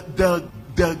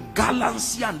the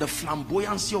gallancy and the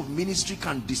flamboyancy of ministry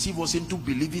can deceive us into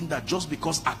believing that just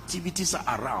because activities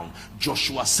are around,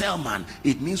 Joshua Selman,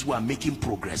 it means we are making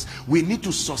progress. We need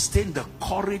to sustain the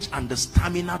courage and the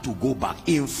stamina to go back.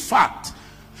 In fact,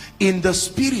 in the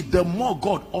spirit, the more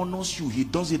God honors you, he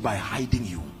does it by hiding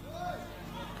you.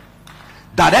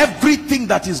 That everything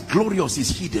that is glorious is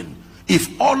hidden.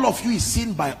 If all of you is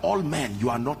seen by all men, you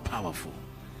are not powerful.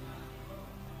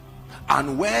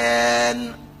 And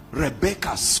when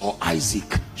Rebecca saw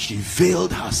Isaac, she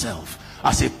veiled herself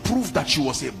as a proof that she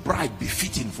was a bride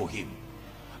befitting for him.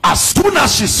 As soon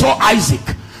as she saw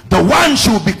Isaac, the one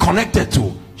she would be connected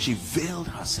to, she veiled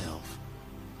herself.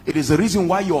 It is the reason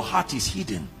why your heart is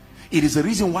hidden. It is the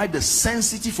reason why the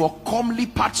sensitive or comely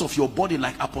parts of your body,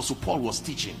 like Apostle Paul was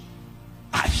teaching,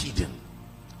 are hidden.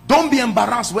 Don't be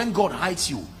embarrassed when God hides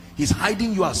you. He's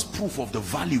hiding you as proof of the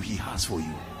value he has for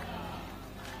you.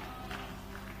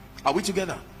 Are we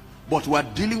together? But we are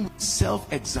dealing with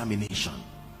self-examination.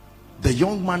 The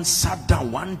young man sat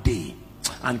down one day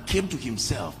and came to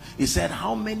himself. He said,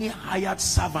 how many hired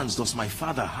servants does my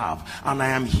father have? And I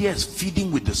am here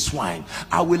feeding with the swine.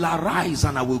 I will arise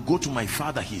and I will go to my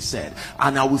father, he said,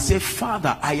 and I will say,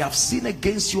 Father, I have sinned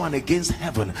against you and against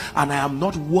heaven, and I am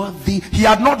not worthy. He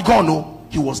had not gone, no,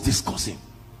 he was discussing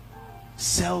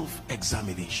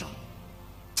self-examination.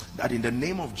 That in the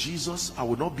name of Jesus, I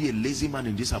will not be a lazy man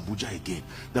in this Abuja again.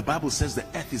 The Bible says the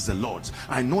earth is the Lord's.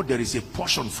 I know there is a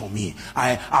portion for me.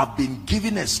 I have been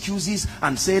giving excuses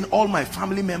and saying all my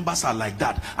family members are like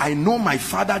that. I know my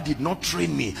father did not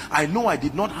train me. I know I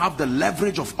did not have the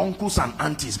leverage of uncles and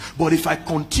aunties. But if I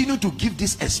continue to give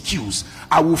this excuse,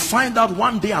 I will find out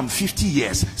one day I'm 50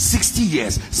 years, 60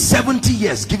 years, 70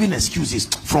 years giving excuses.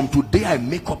 From today, I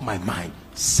make up my mind.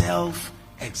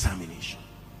 Self-examination.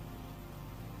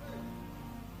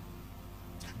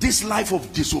 This life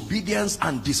of disobedience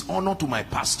and dishonor to my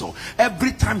pastor,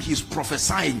 every time he's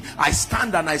prophesying, I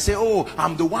stand and I say, oh,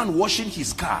 I'm the one washing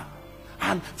his car,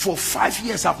 and for 5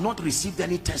 years I've not received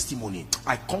any testimony.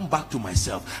 I come back to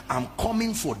myself. I'm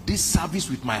coming for this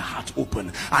service with my heart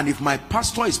open, and if my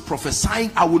pastor is prophesying,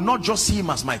 I will not just see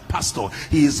him as my pastor.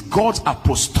 He is God's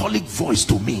apostolic voice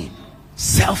to me.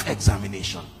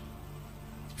 Self-examination.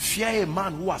 Fear a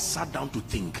man who has sat down to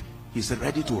think. He's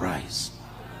ready to rise.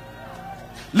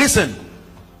 Listen,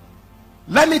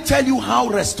 let me tell you how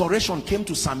restoration came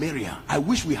to Samaria. I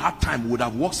wish we had time, we would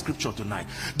have walked scripture tonight.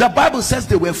 The Bible says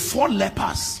there were 4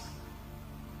 lepers.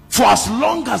 For as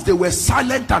long as they were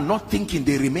silent and not thinking,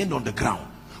 they remained on the ground.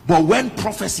 But when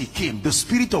prophecy came, the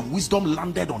spirit of wisdom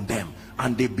landed on them,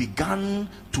 and they began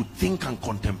to think and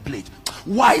contemplate.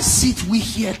 Why sit we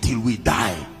here till we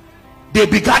die? They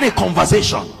began a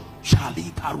conversation.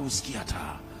 Charlie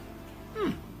Paruskiata.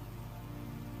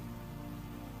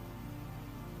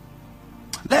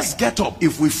 Let's get up.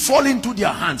 If we fall into their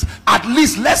hands, at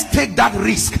least let's take that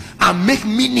risk and make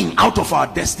meaning out of our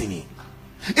destiny.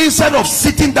 Instead of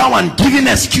sitting down and giving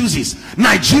excuses,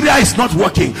 Nigeria is not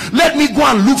working, let me go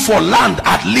and look for land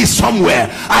at least somewhere.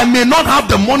 I may not have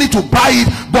the money to buy it,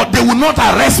 but they will not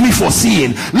arrest me for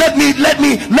seeing. Let me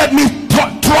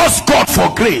trust God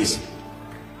for grace.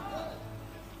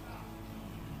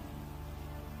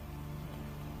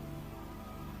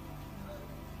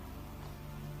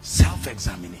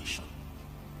 Self-examination.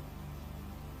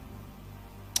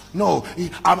 No,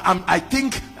 I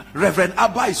think Reverend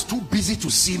Abba is too busy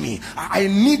to see me. I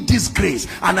need this grace,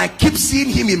 and I keep seeing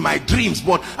him in my dreams,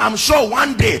 but I'm sure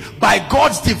one day by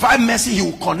God's divine mercy he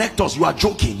will connect us. You are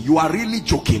joking. You are really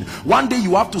joking. One day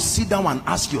you have to sit down and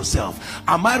ask yourself,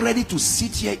 am I ready to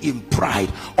sit here in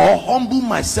pride, or humble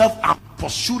myself and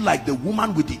pursue like the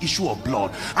woman with the issue of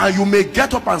blood? And you may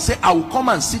get up and say, I will come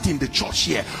and sit in the church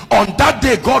here. On that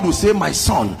day God will say, my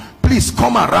son, please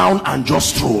come around and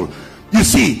just stroll. You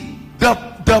see, the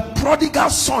prodigal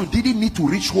son didn't need to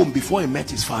reach home before he met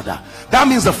his father. That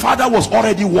means the father was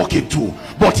already walking too,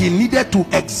 but he needed to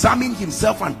examine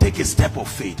himself and take a step of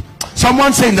faith.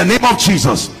 Someone say, in the name of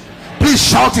Jesus. Please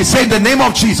shout it. Say, in the name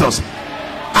of Jesus,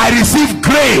 I receive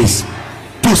grace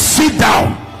to sit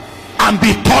down and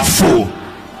be thoughtful.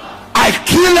 I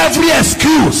kill every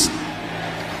excuse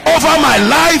over my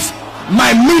life,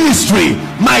 my ministry,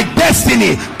 my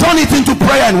destiny. Turn it into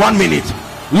prayer in 1 minute.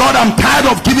 Lord, I'm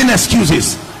tired of giving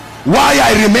excuses why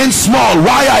I remain small,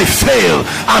 why I fail.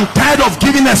 I'm tired of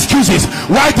giving excuses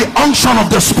why the unction of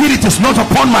the Spirit is not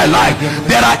upon my life.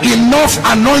 There are enough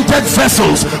anointed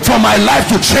vessels for my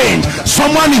life to change.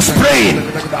 Someone is praying.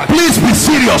 Please be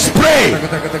serious. Pray.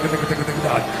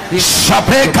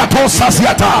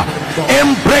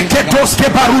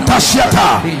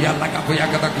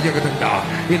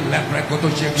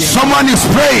 Someone is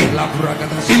praying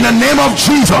in the name of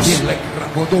Jesus.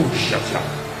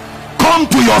 Come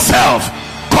to yourself.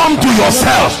 Come to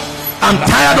yourself. I'm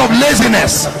tired of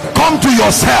laziness. Come to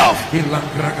yourself.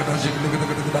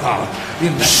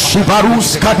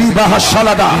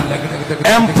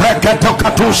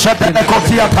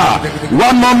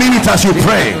 One more minute as you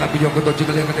pray.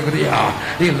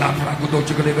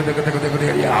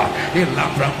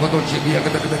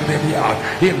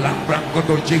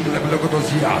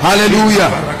 Hallelujah.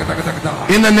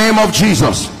 In the name of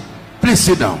Jesus. Please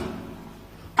sit down.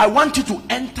 I want you to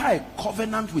enter a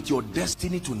covenant with your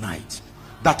destiny tonight,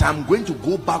 that I'm going to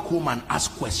go back home and ask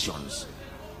questions.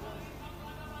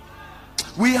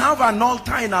 We have an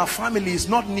altar in our family. It's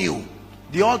not new.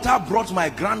 The altar brought my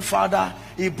grandfather,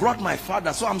 he brought my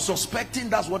father, so I'm suspecting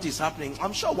that's what is happening.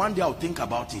 I'm sure one day I'll think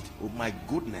about it. Oh my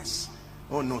goodness.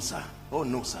 Oh no sir. Oh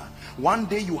no sir. One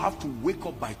day you have to wake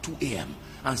up by 2 a.m.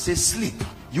 and say, sleep,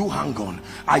 you hang on,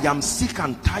 I am sick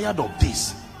and tired of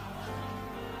this.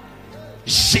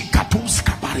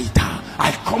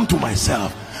 I come to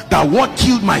myself that what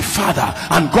killed my father,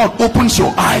 and God opens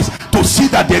your eyes to see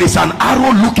that there is an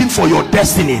arrow looking for your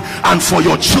destiny and for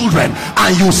your children,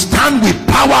 and you stand with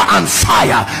power and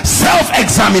fire.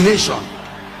 Self-examination.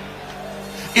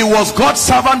 It was God's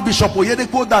servant Bishop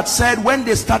Oyedepo that said, when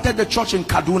they started the church in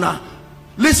Kaduna,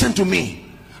 listen to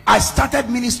me, I started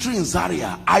ministry in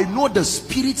Zaria. I know the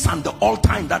spirits and the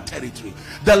altar in that territory.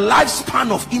 The lifespan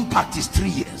of impact is 3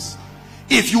 years.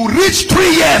 If you reach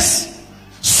 3 years,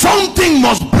 something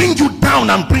must bring you down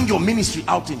and bring your ministry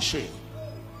out in shame.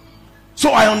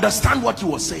 So I understand what you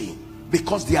were saying,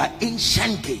 because they are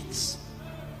ancient gates.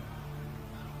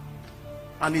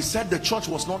 And he said the church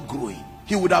was not growing.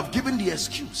 He would have given the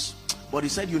excuse, but he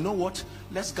said, you know what,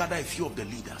 let's gather a few of the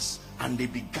leaders. And they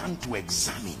began to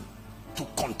examine, to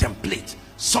contemplate.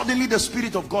 Suddenly the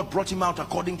Spirit of God brought him out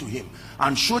according to him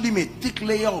and showed him a thick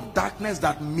layer of darkness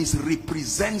that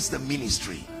misrepresents the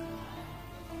ministry.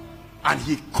 And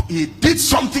he did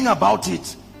something about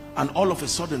it, and all of a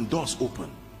sudden doors open.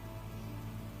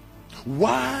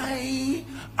 Why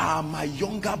are my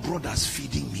younger brothers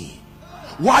feeding me?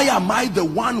 Why am I the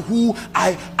one who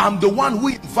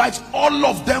invites all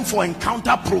of them for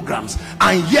encounter programs,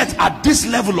 and yet at this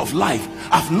level of life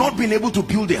I've not been able to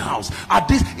build a house? At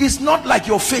this, it's not like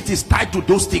your faith is tied to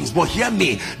those things, but hear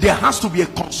me, there has to be a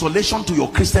consolation to your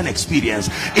Christian experience.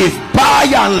 If by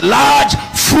and large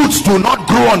fruits do not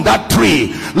grow on that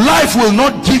tree, life will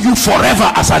not give you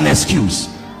forever as an excuse.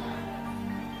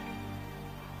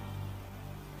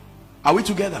 Are we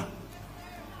together?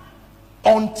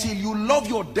 Until you love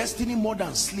your destiny more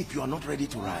than sleep, you are not ready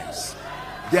to rise.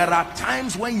 There are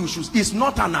times when you should, it's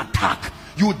not an attack.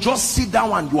 You just sit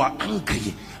down and you are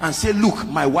angry and say, look,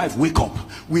 my wife, wake up.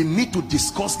 We need to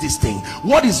discuss this thing.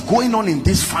 What is going on in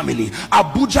this family?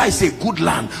 Abuja is a good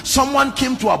land. Someone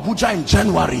came to Abuja in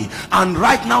January, and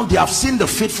right now they have seen the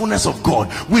faithfulness of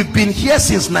God. We've been here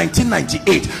since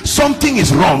 1998. Something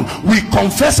is wrong. We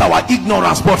confess our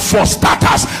ignorance, but for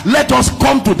starters, let us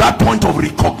come to that point of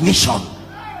recognition.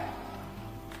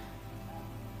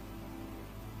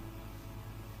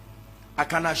 I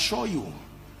can assure you,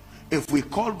 if we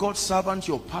call God's servant,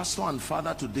 your pastor and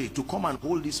father today, to come and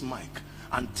hold this mic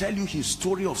and tell you his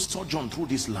story of sojourn through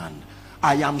this land,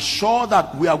 I am sure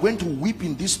that we are going to weep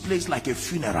in this place like a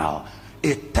funeral.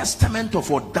 A testament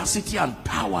of audacity and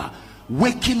power,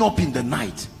 waking up in the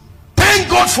night. Thank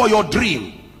God for your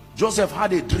dream. Joseph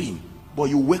had a dream, but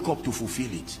you wake up to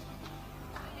fulfill it.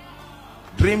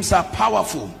 Dreams are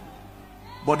powerful,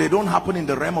 but they don't happen in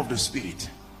the realm of the spirit.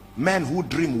 Men who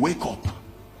dream wake up.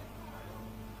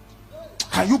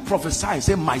 Can you prophesy and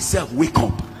say, myself, wake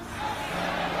up?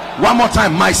 One more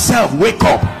time, myself, wake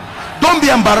up. Don't be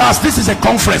embarrassed. This is a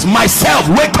conference. Myself,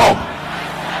 wake up.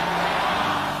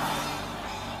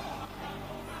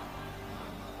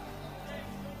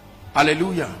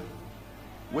 Hallelujah.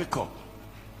 Wake up.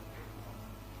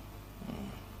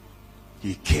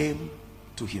 He came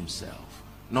to himself.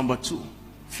 Number two,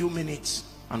 few minutes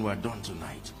and we're done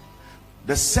tonight.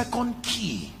 The second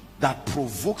key that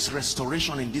provokes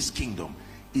restoration in this kingdom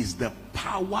is the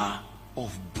power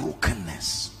of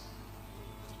brokenness.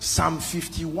 Psalm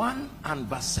 51 and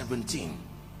verse 17.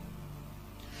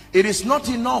 It is not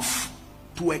enough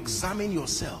to examine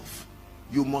yourself.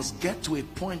 You must get to a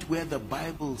point where the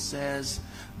Bible says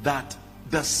that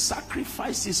the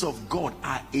sacrifices of God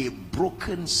are a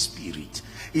broken spirit.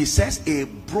 It says a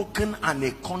broken and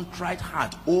a contrite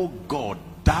heart, oh God,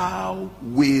 thou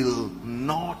will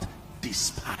not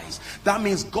despise. That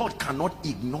means God cannot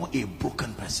ignore a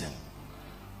broken person.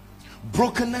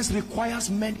 Brokenness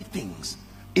requires many things.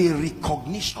 A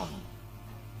recognition,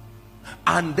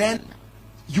 and then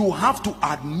you have to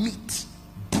admit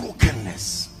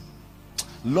brokenness.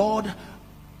 Lord,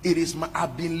 it is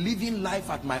I've been living life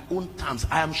at my own terms.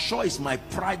 I am sure it's my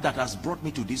pride that has brought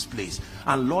me to this place,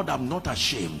 and Lord, I'm not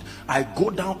ashamed. I go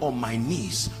down on my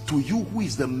knees to you who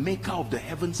is the maker of the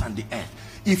heavens and the earth.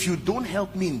 If you don't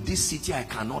help me in this city, I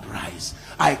cannot rise.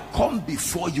 I come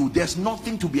before you. There's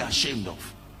nothing to be ashamed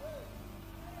of.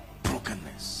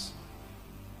 Brokenness.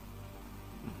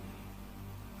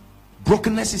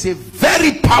 Brokenness is a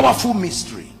very powerful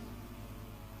mystery.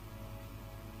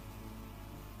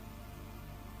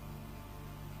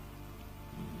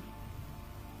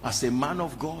 As a man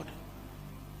of God,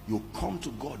 you come to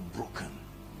God broken.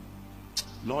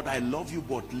 Lord, I love you,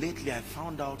 but lately I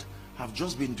found out I've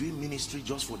just been doing ministry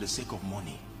just for the sake of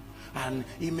money. And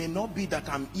it may not be that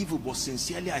I'm evil, but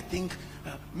sincerely I think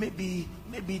maybe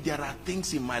there are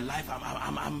things in my life.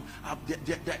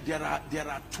 There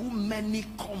are too many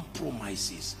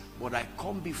compromises, but I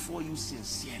come before you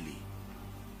sincerely.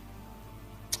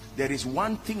 There is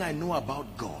one thing I know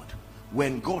about God.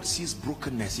 When God sees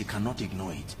brokenness, he cannot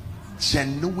ignore it.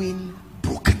 Genuine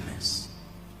brokenness.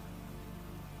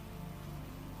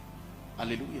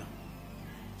 Hallelujah.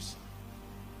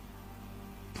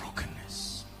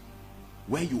 Brokenness.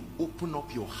 Where you open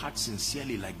up your heart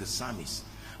sincerely like the psalmist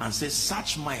and say,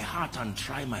 search my heart and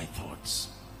try my thoughts.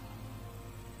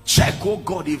 Check, oh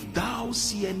God, if thou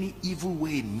see any evil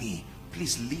way in me,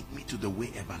 please lead me to the way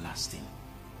everlasting.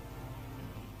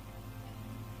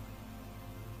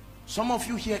 Some of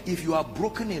you here, if you are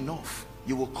broken enough,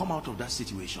 you will come out of that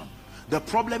situation. The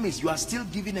problem is you are still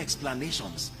giving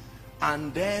explanations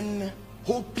and then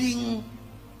hoping.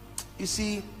 You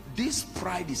see, this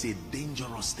pride is a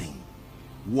dangerous thing.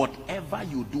 Whatever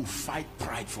you do, fight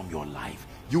pride from your life.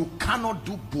 You cannot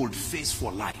do bold face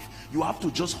for life. You have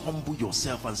to just humble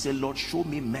yourself and say, Lord, show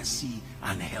me mercy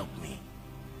and help me.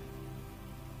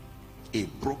 A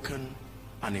broken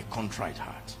and a contrite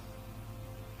heart.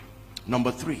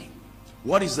 Number three,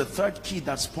 what is the third key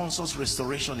that sponsors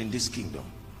restoration in this kingdom?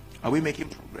 Are we making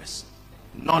progress?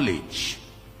 Knowledge.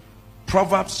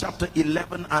 Proverbs chapter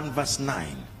 11 and verse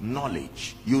 9.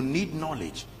 Knowledge. You need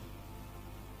knowledge.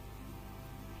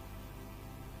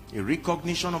 A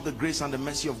recognition of the grace and the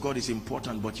mercy of God is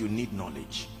important, but you need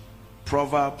knowledge.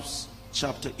 Proverbs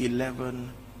chapter 11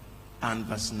 and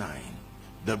verse 9.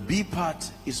 The B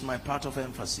part is my part of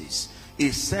emphasis.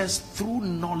 It says, through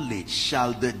knowledge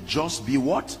shall the just be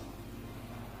what?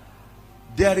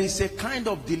 There is a kind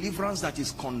of deliverance that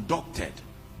is conducted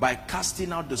by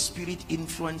casting out the spirit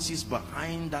influences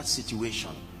behind that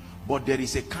situation. But there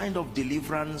is a kind of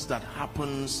deliverance that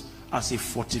happens as a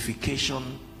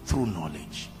fortification through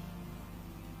knowledge.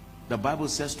 the Bible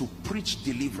says to preach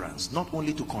deliverance, not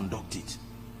only to conduct it.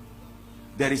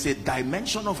 There is a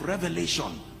dimension of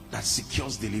revelation that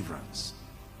secures deliverance.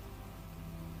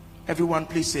 Everyone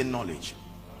please say knowledge.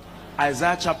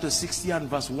 Isaiah chapter 60 and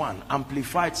verse 1,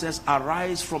 Amplified, says,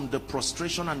 arise from the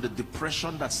prostration and the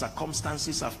depression that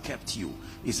circumstances have kept you.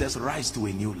 It says, rise to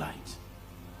a new light.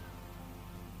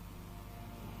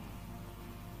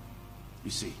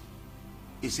 You see,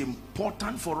 it's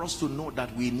important for us to know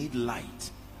that we need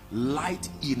light. Light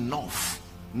enough,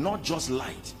 not just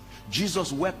light.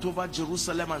 Jesus wept over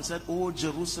Jerusalem and said, oh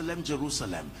Jerusalem,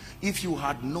 Jerusalem, if you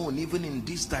had known even in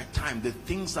this thy time the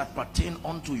things that pertain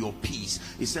unto your peace.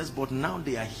 He says, but now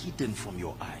they are hidden from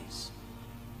your eyes.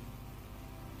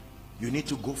 You need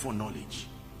to go for knowledge.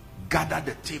 Gather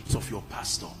the tapes of your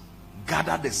pastor,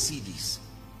 gather the CDs,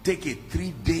 take a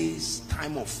 3 days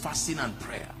time of fasting and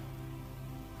prayer,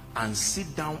 and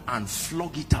sit down and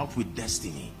flog it out with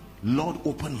destiny. Lord,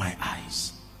 open my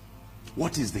eyes.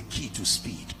 What is the key to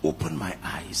speed? Open my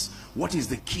eyes. What is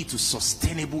the key to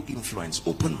sustainable influence?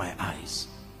 Open my eyes.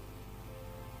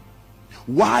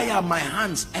 Why are my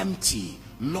hands empty?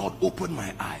 Lord, open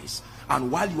my eyes. And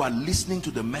while you are listening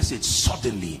to the message,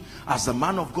 suddenly, as the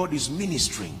man of God is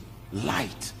ministering,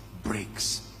 light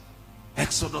breaks.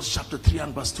 Exodus chapter 3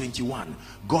 and verse 21,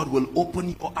 God will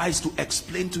open your eyes to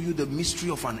explain to you the mystery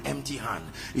of an empty hand.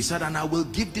 He said, and I will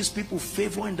give these people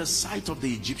favor in the sight of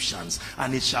the Egyptians,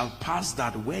 and it shall pass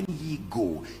that when ye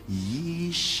go,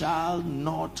 ye shall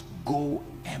not go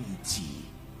empty.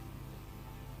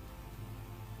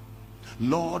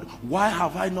 Lord, why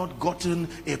have I not gotten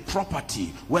a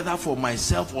property, whether for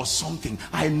myself or something?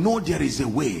 I know there is a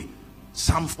way.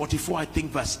 Psalm 44, I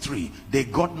think verse 3, they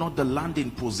got not the land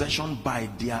in possession by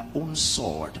their own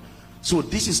sword. So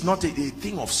this is not a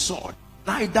thing of sword.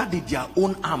 Neither did their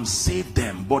own arm save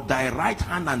them, but thy right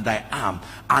hand and thy arm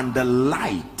and the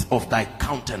light of thy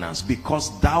countenance,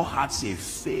 because thou hadst a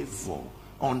favor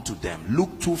unto them.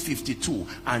 Luke 2:52,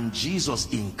 and Jesus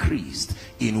increased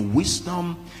in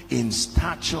wisdom, in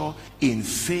stature, in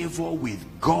favor with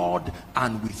God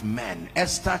and with men.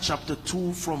 Esther chapter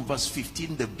 2 from verse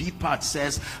 15, the B part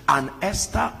says, and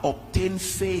Esther obtained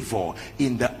favor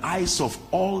in the eyes of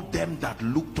all them that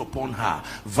looked upon her.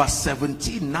 Verse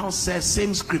 17 now says,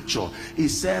 same scripture, it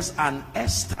says, and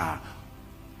Esther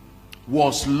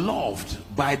was loved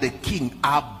by the king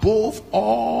above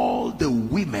all the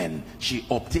women. She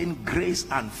obtained grace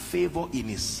and favor in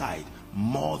his sight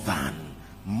more than.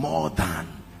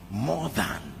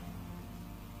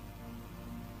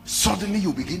 Suddenly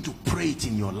you begin to pray it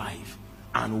in your life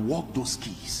and walk those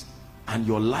keys, and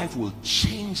your life will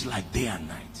change like day and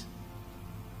night.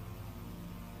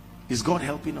 Is God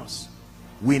helping us?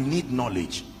 We need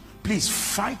knowledge. Please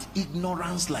fight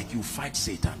ignorance like you fight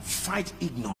Satan. Fight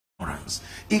ignorance.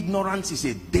 Ignorance is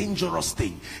a dangerous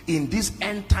thing. In this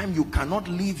end time, you cannot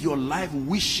live your life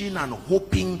wishing and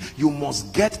hoping. You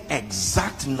must get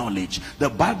exact knowledge. The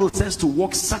Bible says to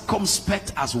walk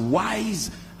circumspect as wise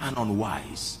and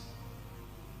unwise.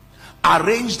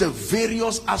 Arrange the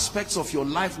various aspects of your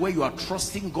life where you are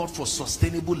trusting God for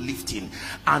sustainable lifting,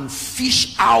 and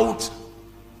fish out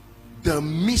the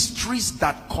mysteries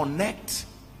that connect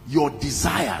your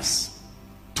desires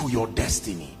to your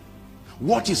destiny.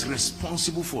 What is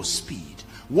responsible for speed?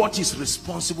 What is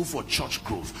responsible for church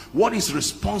growth? What is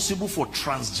responsible for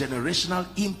transgenerational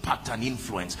impact and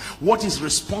influence? What is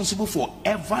responsible for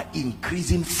ever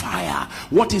increasing fire?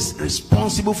 What is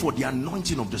responsible for the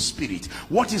anointing of the Spirit?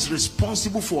 What is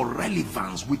responsible for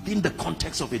relevance within the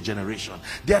context of a generation?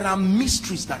 There are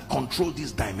mysteries that control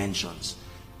these dimensions.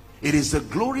 It is the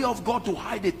glory of God to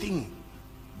hide a thing,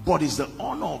 but it's the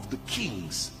honor of the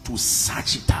kings to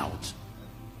search it out.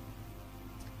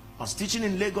 I was teaching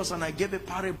in Lagos and I gave a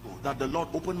parable that the Lord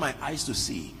opened my eyes to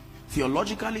see.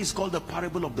 Theologically, it's called the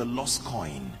parable of the lost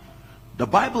coin. The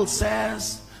Bible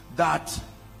says that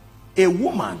a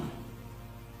woman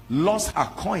lost her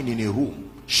coin in a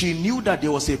room. She knew that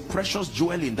there was a precious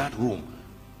jewel in that room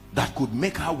that could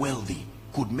make her wealthy,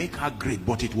 could make her great,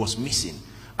 but it was missing.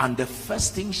 And the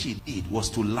first thing she did was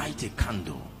to light a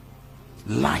candle.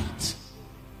 Light.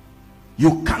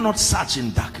 You cannot search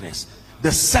in darkness.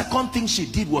 The second thing she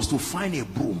did was to find a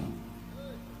broom.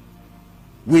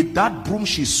 With that broom,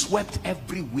 she swept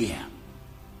everywhere.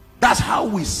 That's how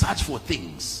we search for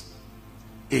things.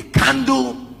 A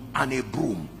candle and a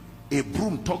broom. A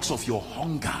broom talks of your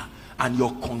hunger and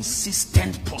your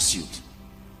consistent pursuit.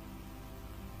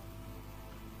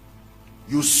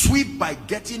 You sweep by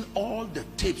getting all the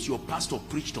tapes your pastor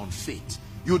preached on faith.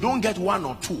 You don't get one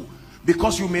or two,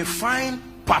 because you may find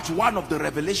part 1 of the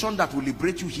revelation that will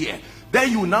liberate you here.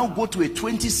 Then you now go to a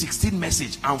 2016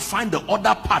 message and find the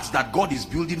other parts that God is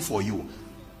building for you.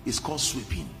 It's called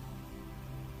sweeping.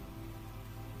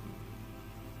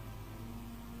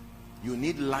 You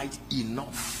need light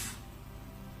enough.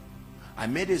 I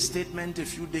made a statement a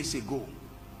few days ago.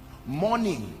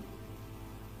 Morning,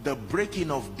 the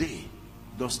breaking of day,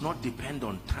 does not depend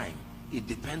on time. It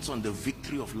depends on the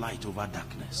victory of light over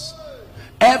darkness.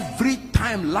 Every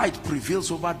time light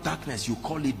prevails over darkness, you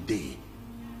call it day.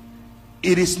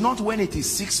 It is not when it is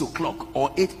 6 o'clock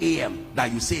or 8 a.m.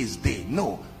 that you say it's day.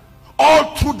 No.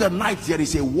 All through the night, there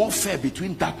is a warfare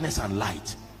between darkness and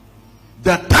light.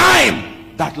 The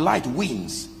time that light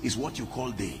wins is what you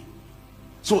call day.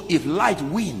 So if light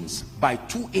wins by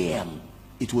 2 a.m.,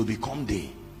 it will become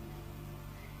day.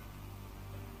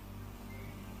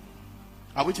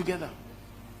 Are we together?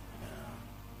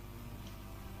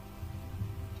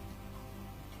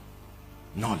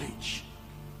 Knowledge.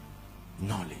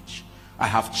 Knowledge. I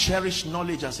have cherished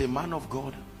knowledge as a man of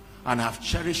God, and I have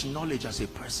cherished knowledge as a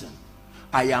person.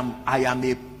 I am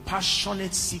a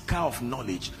passionate seeker of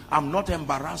knowledge. I'm not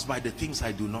embarrassed by the things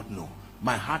I do not know.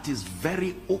 My heart is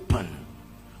very open.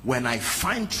 When I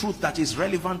find truth that is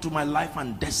relevant to my life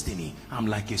and destiny, I'm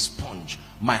like a sponge.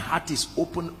 My heart is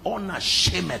open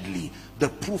unashamedly. The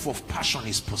proof of passion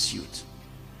is pursuit.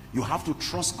 You have to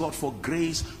trust God for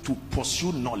grace to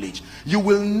pursue knowledge. You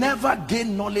will never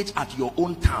gain knowledge at your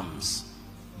own terms.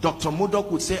 Dr.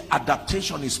 Murdoch would say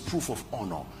adaptation is proof of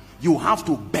honor. You have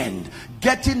to bend.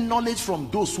 Getting knowledge from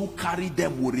those who carry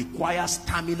them will require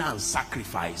stamina and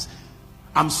sacrifice.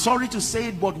 I'm sorry to say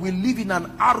it, but we live in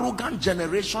an arrogant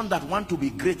generation that want to be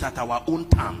great at our own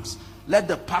terms. Let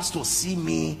the pastor see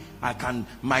me.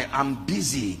 I'm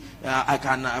busy.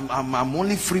 I'm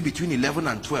only free between 11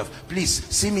 and 12. Please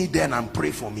see me then and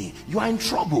pray for me. You are in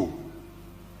trouble.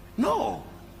 No.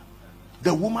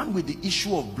 The woman with the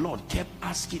issue of blood kept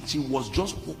asking. She was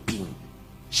just hoping.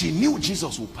 She knew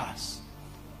Jesus would pass.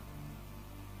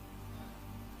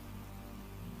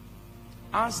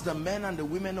 Ask the men and the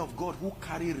women of God who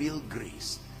carry real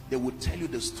grace. They will tell you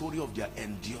the story of their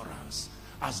endurance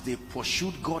as they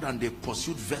pursued God and they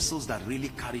pursued vessels that really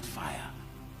carried fire.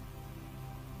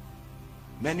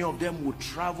 Many of them would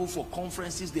travel for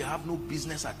conferences they have no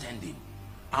business attending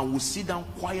and will sit down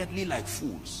quietly like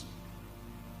fools.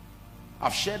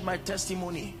 I've shared my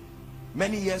testimony.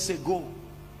 Many years ago,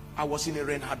 I was in a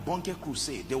Reinhard Bonnke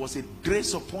crusade. There was a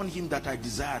grace upon him that I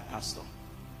desired, Pastor.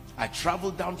 I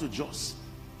traveled down to Jos.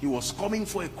 He was coming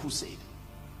for a crusade.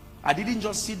 I didn't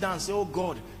just sit down and say, oh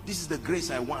God, this is the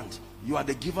grace I want. You are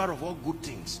the giver of all good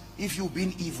things. If you've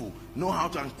been evil, know how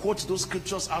to, and quote those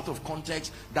scriptures out of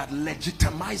context that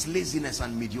legitimize laziness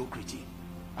and mediocrity.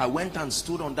 I went and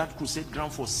stood on that crusade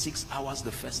ground for 6 hours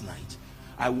the first night.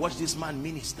 I watched this man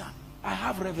minister. I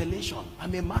have revelation.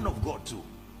 I'm a man of God too.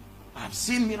 I've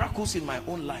seen miracles in my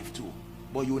own life too.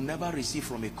 But you will never receive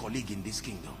from a colleague in this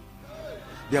kingdom.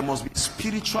 There must be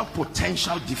spiritual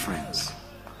potential difference.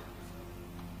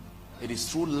 It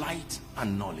is through light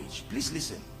and knowledge. Please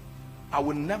listen. I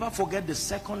will never forget the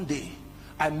second day.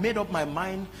 I made up my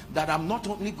mind that I'm not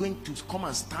only going to come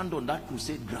and stand on that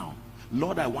crusade ground.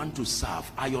 Lord, I want to serve.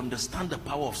 I understand the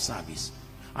power of service.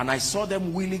 And I saw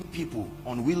them wheeling people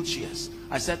on wheelchairs.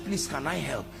 I said, please, can I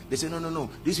help? They said, no.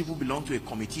 These people belong to a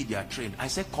committee. They are trained. I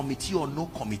said, committee or no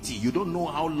committee, you don't know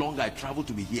how long I traveled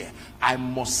to be here. I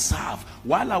must serve.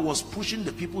 While I was pushing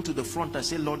the people to the front, I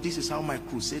said, Lord, this is how my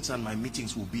crusades and my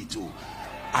meetings will be too.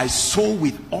 I sow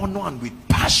with honor and with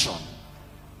passion.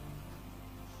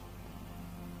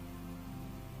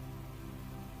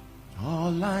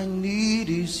 All I need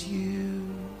is you.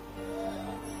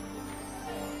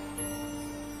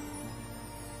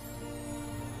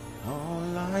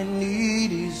 All I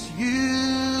need is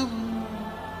you.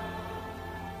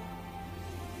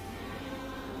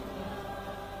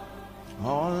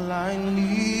 All I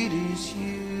need is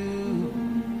you.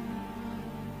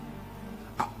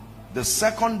 The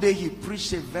second day he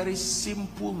preached a very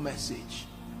simple message.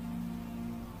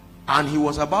 And he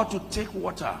was about to take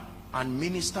water and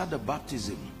minister the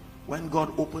baptism when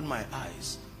God opened my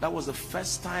eyes. That was the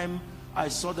first time I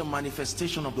saw the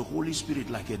manifestation of the Holy Spirit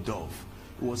like a dove.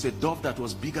 It was a dove that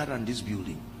was bigger than this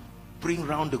building, bring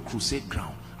round the crusade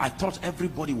ground. I thought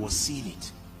everybody was seeing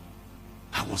it.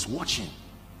 I was watching.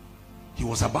 He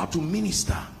was about to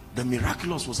minister. The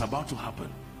miraculous was about to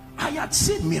happen. I had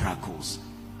seen miracles.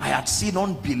 I had seen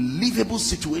unbelievable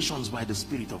situations by the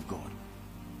Spirit of God.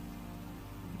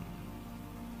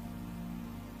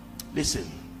 Listen,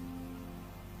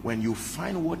 when you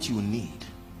find what you need,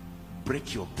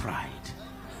 break your pride,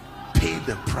 pay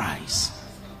the price,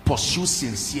 pursue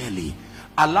sincerely,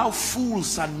 Allow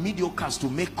fools and mediocres to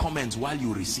make comments while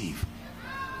you receive.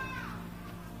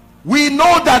 We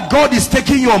know that God is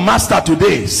taking your master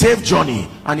today. Save Johnny.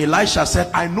 And Elisha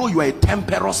said, I know you are a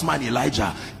temperous man,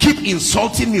 Elijah. Keep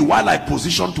insulting me while I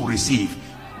position to receive.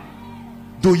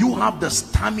 Do you have the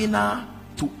stamina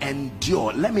to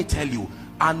endure? Let me tell you,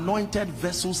 anointed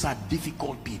vessels are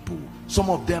difficult people. Some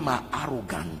of them are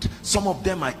arrogant. Some of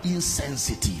them are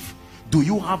insensitive. Do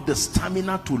you have the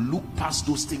stamina to look past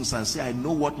those things and say, I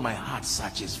know what my heart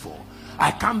searches for?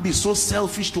 I can't be so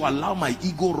selfish to allow my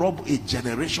ego rob a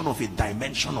generation of a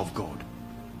dimension of God.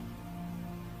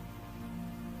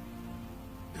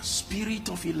 The spirit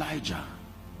of Elijah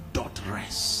doth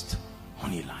rest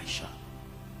on Elisha.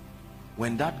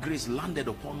 When that grace landed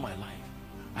upon my life,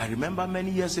 I remember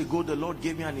many years ago the Lord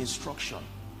gave me an instruction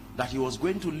that he was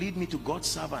going to lead me to God's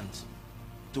servant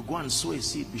to go and sow a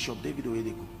seed, Bishop David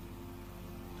Oyedepo.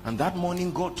 And that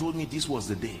morning God told me this was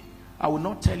the day. I will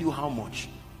not tell you how much,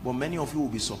 but many of you will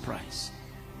be surprised.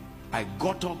 I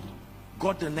got up,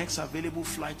 got the next available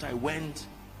flight. I went.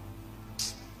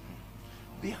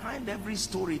 Behind every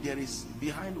story there is,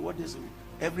 behind what is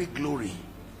every glory,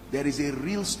 there is a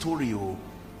real story. Oh,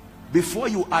 before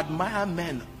you admire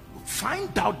men,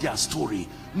 find out their story.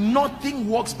 Nothing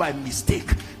works by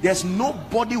mistake. There's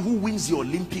nobody who wins the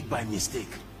Olympic by mistake.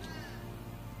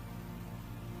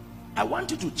 I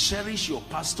want you to cherish your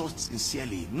pastor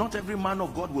sincerely. Not every man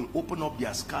of God will open up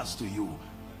their scars to you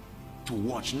to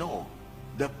watch. No,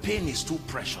 the pain is too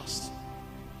precious.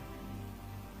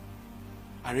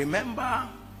 I remember,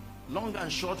 long and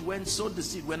short, when sowed the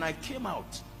seed, when I came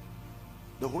out,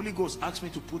 the Holy Ghost asked me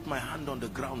to put my hand on the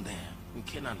ground there in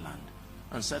Canaan land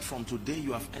and said, from today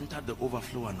you have entered the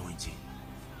overflow anointing.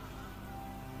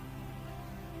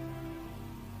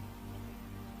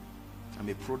 I'm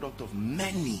a product of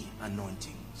many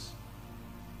anointings.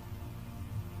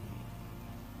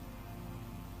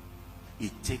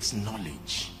 It takes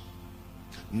knowledge.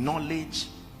 Knowledge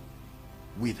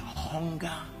with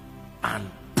hunger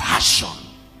and passion.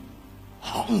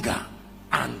 Hunger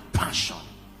and passion.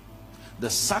 The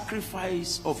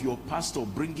sacrifice of your pastor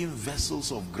bringing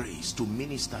vessels of grace to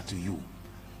minister to you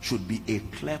should be a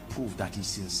clear proof that he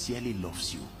sincerely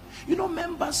loves you. You know,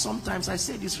 members, sometimes I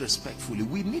say this respectfully,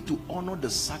 we need to honor the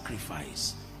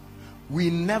sacrifice. We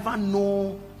never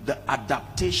know the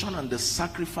adaptation and the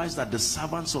sacrifice that the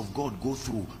servants of God go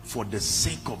through for the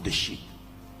sake of the sheep.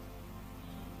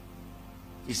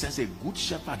 He says a good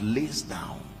shepherd lays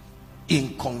down,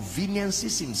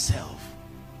 inconveniences himself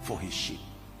for his sheep.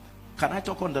 Can I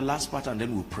talk on the last part and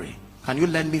then we'll pray? Can you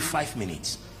lend me 5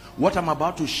 minutes? What I'm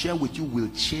about to share with you will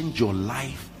change your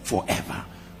life forever.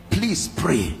 Please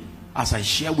pray as I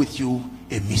share with you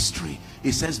a mystery.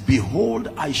 It says,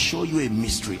 behold, I show you a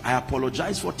mystery. I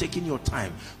apologize for taking your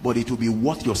time, but it will be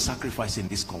worth your sacrifice in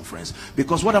this conference,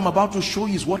 because what I'm about to show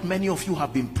you is what many of you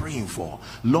have been praying for.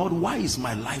 Lord, why is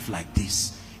my life like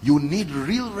this? You need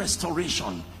real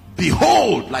restoration.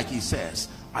 Behold, like he says,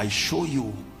 I show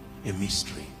you a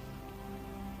mystery.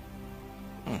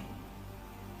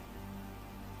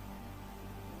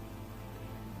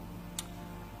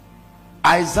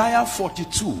 Isaiah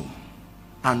 42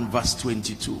 and verse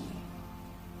 22.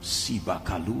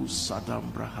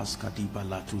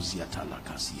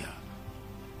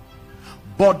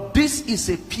 But this is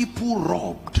a people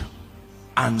robbed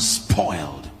and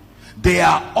spoiled. They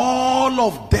are all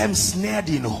of them snared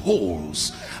in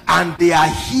holes, and they are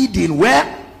hid in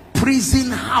where?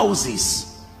 Prison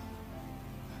houses.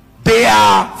 They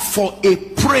are for a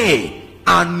prey,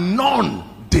 and none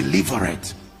deliver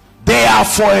it. They are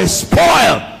for a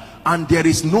spoil, and there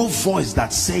is no voice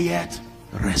that saith,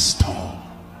 restore.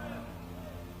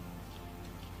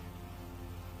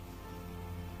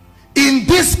 In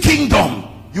this kingdom,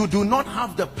 you do not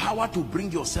have the power to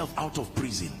bring yourself out of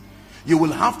prison. You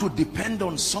will have to depend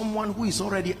on someone who is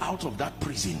already out of that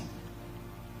prison.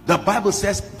 The Bible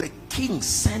says the king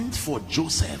sent for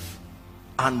Joseph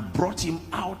and brought him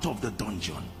out of the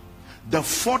dungeon. The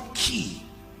fourth key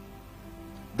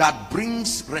that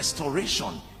brings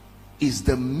restoration is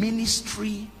the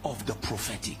ministry of the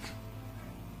prophetic.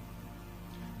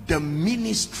 The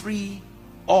ministry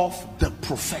of the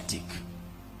prophetic.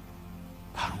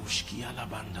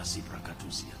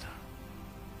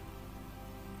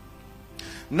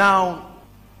 Now,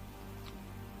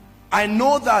 I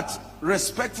know that,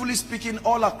 respectfully speaking,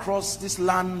 all across this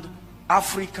land,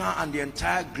 Africa and the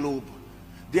entire globe,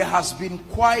 there has been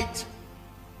quite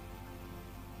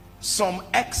some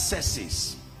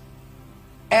excesses,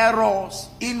 errors,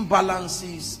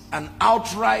 imbalances, and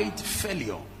outright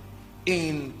failure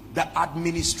in the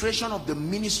administration of the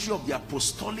ministry of the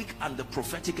apostolic and the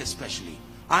prophetic especially.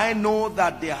 I know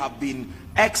that there have been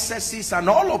excesses and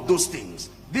all of those things.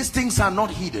 These things are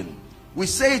not hidden. We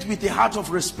say it with a heart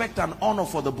of respect and honor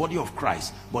for the body of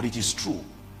Christ, but it is true.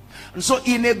 And so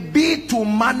in a bid to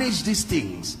manage these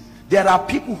things, there are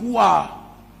people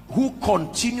who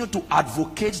continue to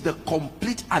advocate the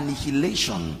complete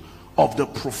annihilation of the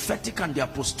prophetic and the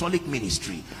apostolic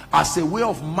ministry as a way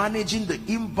of managing the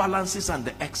imbalances and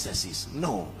the excesses.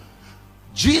 No.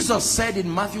 Jesus said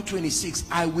in Matthew 26,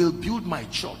 I will build my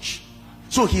church.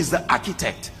 So he's the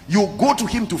architect. You go to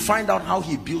him to find out how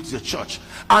he built the church.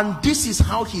 And this is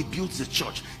how he built the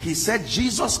church. He said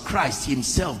Jesus Christ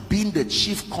himself being the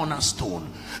chief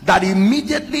cornerstone, that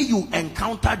immediately you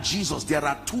encounter Jesus, there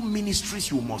are two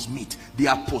ministries you must meet, the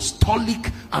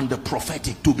apostolic and the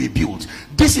prophetic, to be built.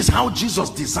 This is how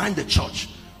Jesus designed the church,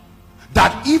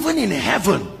 that even in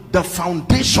heaven the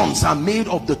foundations are made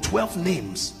of the 12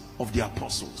 names of the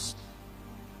apostles.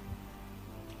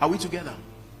 Are we together?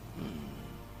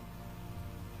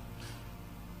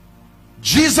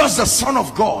 Jesus, the Son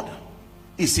of God,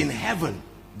 is in heaven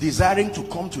desiring to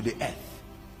come to the earth,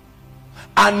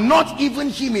 and not even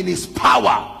him in his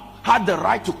power had the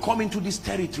right to come into this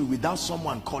territory without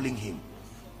someone calling him.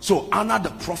 So Anna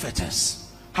the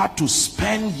prophetess had to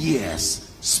spend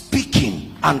years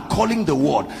speaking and calling the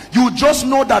word. You just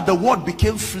know that the word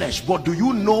became flesh, but do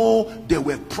you know there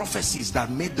were prophecies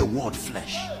that made the word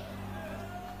flesh?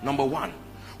 Number one,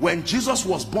 when Jesus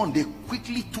was born, they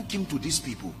quickly took him to these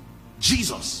people.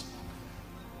 Jesus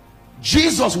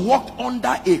walked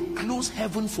under a closed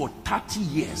heaven for 30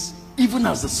 years, even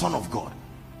as the Son of God.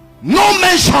 No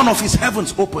mention of his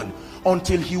heavens open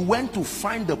until he went to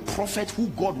find the prophet who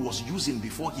God was using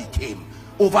before he came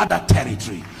over that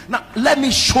territory. Now let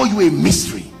me show you a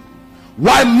mystery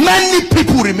why many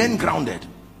people remain grounded.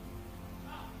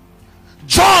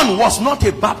 John was not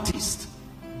a Baptist.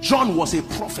 John was a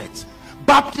prophet.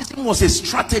 Baptism was a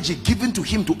strategy given to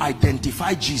him to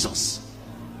identify Jesus.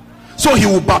 So he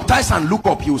will baptize and look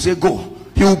up, he will say go.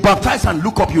 He will baptize and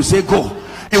look up, he will say go.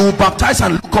 He will baptize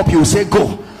and look up, he will say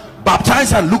go.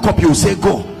 Baptize and look up, he will say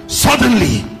go.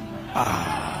 Suddenly,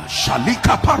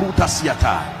 Shalika Paruta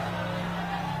Siata,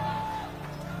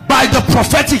 by the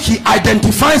prophetic he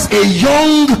identifies a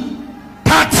young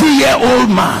 30-year-old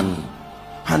man,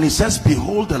 and he says,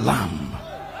 behold the Lamb.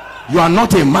 You are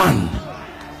not a man.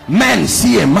 Men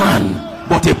see a man,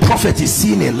 but a prophet is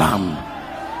seeing a lamb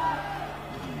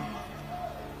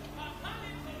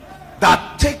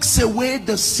that takes away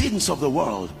the sins of the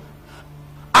world.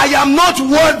 I am not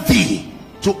worthy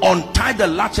to untie the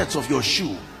latchets of your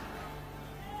shoe.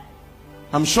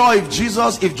 I'm sure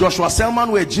if Joshua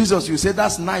Selman were Jesus, you say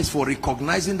that's nice for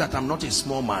recognizing that I'm not a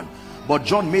small man. But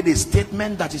John made a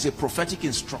statement that is a prophetic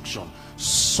instruction.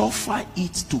 Suffer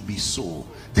it to be so.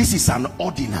 This is an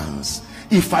ordinance.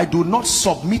 If I do not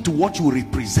submit to what you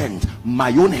represent,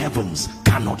 my own heavens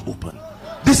cannot open.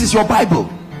 This is your Bible.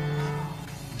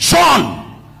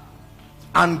 John,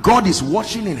 and God is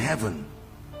watching in heaven.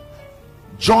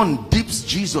 John dips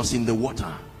Jesus in the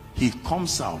water. He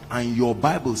comes out, and your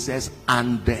Bible says,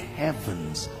 and the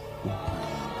heavens opened,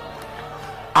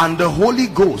 and the Holy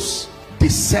Ghost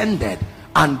descended,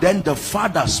 and then the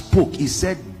Father spoke. He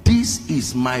said, this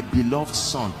is my beloved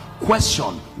Son.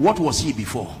 Question, what was he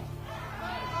before?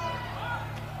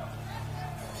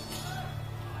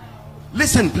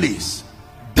 Listen please.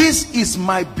 This is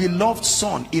my beloved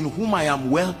Son, in whom I am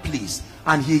well pleased.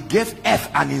 And he gave earth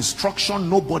an instruction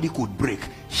nobody could break.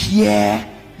 Hear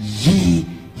ye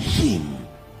him.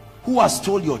 Who has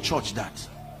told your church that?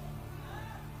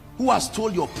 Who has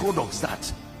told your products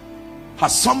that?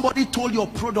 Has somebody told your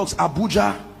products,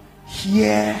 Abuja,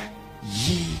 hear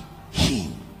ye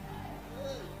him?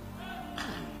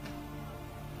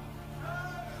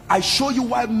 I show you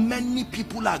why many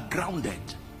people are grounded.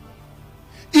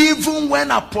 Even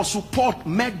when Apostle Paul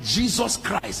met Jesus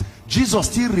Christ, Jesus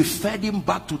still referred him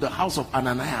back to the house of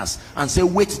Ananias and said,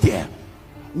 wait there.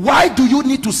 Why do you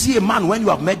need to see a man when you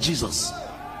have met Jesus?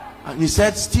 And he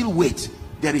said, still wait.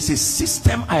 There is a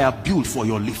system I have built for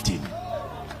your lifting.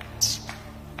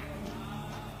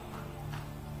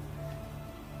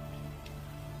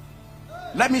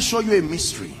 Let me show you a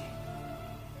mystery.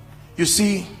 You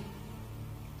see,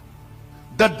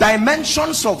 the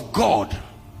dimensions of God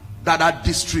that are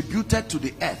distributed to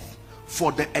the earth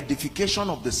for the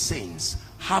edification of the saints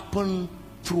happen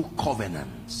through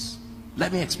covenants.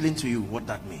 Let me explain to you what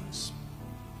that means.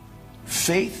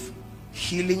 Faith,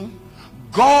 healing.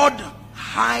 God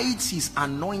hides his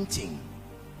anointing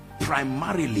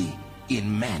primarily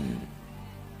in men.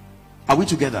 Are we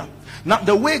together? Now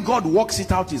the way God works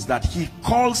it out is that he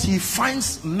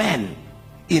finds men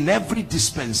in every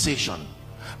dispensation,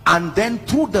 And then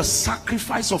through the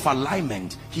sacrifice of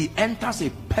alignment, he enters a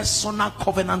personal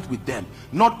covenant with them.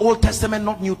 Not Old Testament,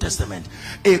 not New Testament.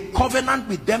 A covenant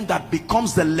with them that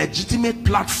becomes the legitimate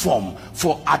platform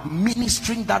for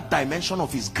administering that dimension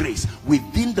of his grace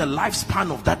within the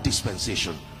lifespan of that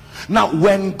dispensation. Now,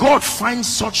 when God finds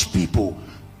such people,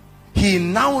 he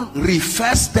now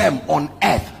refers them on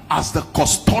earth as the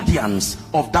custodians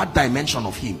of that dimension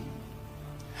of him.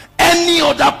 Any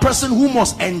other person who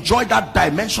must enjoy that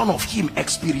dimension of him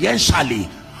experientially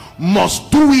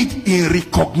must do it in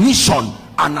recognition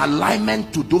and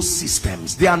alignment to those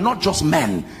systems. They are not just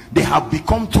men. They have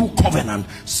become, through covenant,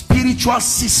 spiritual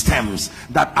systems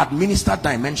that administer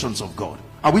dimensions of God.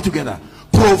 Are we together?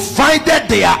 Provided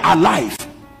they are alive,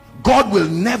 God will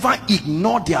never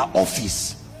ignore their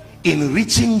office in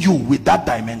reaching you with that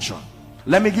dimension.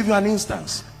 Let me give you an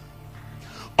instance.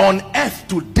 On earth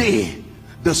today,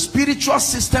 the spiritual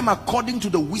system according to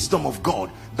the wisdom of God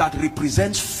that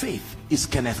represents faith is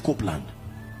Kenneth Copeland.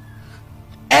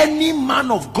 Any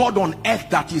man of God on earth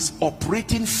that is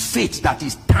operating faith that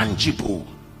is tangible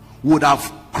would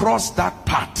have crossed that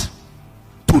path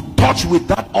to touch with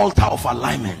that altar of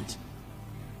alignment.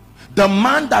 The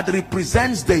man that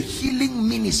represents the healing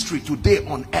ministry today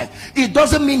on earth, it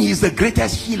doesn't mean he's the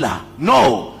greatest healer.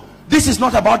 No, this is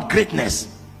not about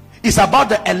greatness. It's about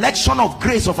the election of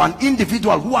grace of an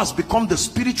individual who has become the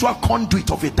spiritual conduit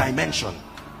of a dimension.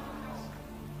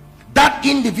 That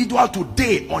individual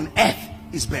today on earth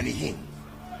is Benny Hinn.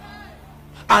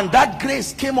 And that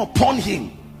grace came upon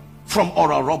him from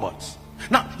Oral Roberts.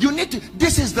 Now, you need to,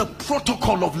 this is the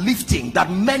protocol of lifting that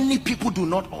many people do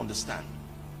not understand.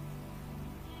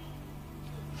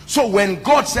 So when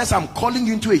God says, I'm calling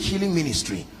you into a healing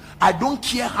ministry, I don't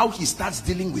care how he starts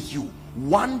dealing with you.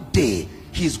 One day,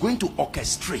 he is going to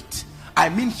orchestrate, I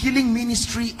mean healing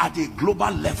ministry at a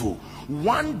global level.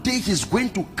 One day he's going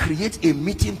to create a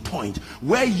meeting point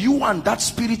where you and that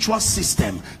spiritual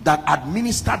system that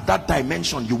administered that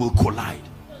dimension, you will collide.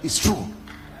 It's true.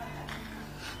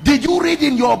 Did you read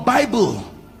in your Bible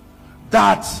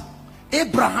that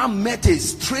Abraham met a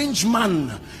strange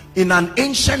man in an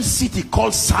ancient city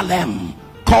called Salem,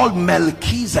 called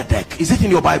Melchizedek? Is it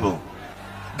in your Bible?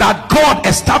 That God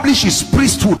established his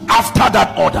priesthood after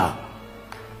that order.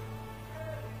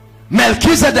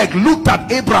 Melchizedek looked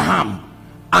at Abraham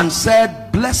and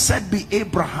said, blessed be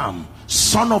Abraham,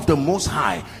 son of the Most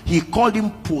High. He called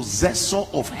him possessor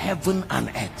of heaven and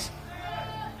earth.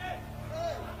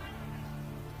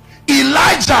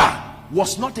 Elijah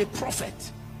was not a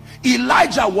prophet.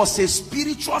 Elijah was a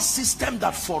spiritual system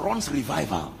that foreruns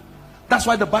revival. That's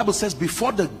why the Bible says,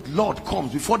 before the Lord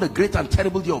comes, before the great and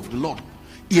terrible day of the Lord,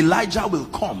 Elijah will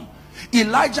come.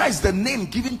 Elijah is the name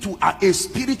given to a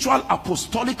spiritual,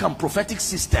 apostolic and prophetic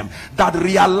system that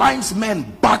realigns men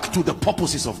back to the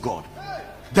purposes of God.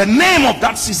 The name of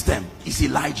that system is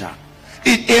Elijah.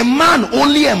 A man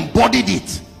only embodied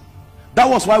it. That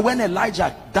was why when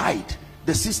Elijah died,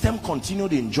 the system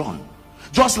continued in John.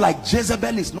 Just like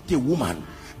Jezebel is not a woman,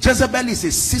 Jezebel is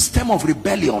a system of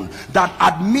rebellion that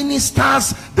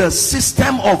administers the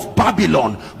system of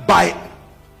Babylon by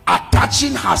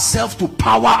attaching herself to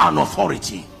power and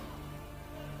authority.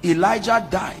 Elijah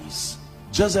dies,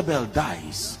 Jezebel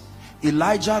dies.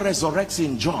 Elijah resurrects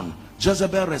in John,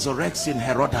 Jezebel resurrects in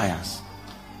Herodias.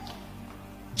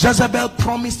 Jezebel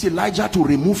promised Elijah to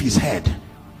remove his head,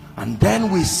 and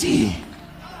then we see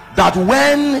that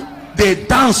when they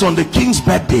dance on the king's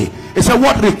birthday, he said,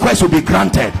 what request will be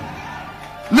granted?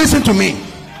 Listen to me,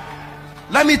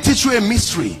 let me teach you a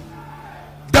mystery.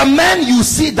 The men you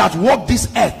see that walk this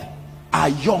earth are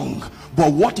young,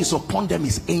 but what is upon them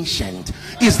is ancient.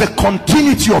 Is the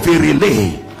continuity of a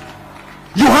relay.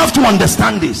 You have to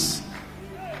understand this.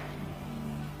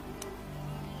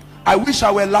 I wish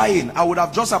I were lying. I would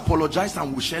have just apologized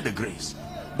and we share the grace.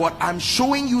 But I'm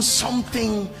showing you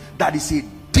something that is a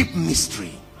deep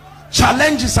mystery.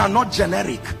 Challenges are not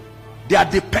generic. They are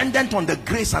dependent on the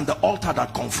grace and the altar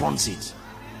that confronts it.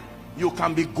 You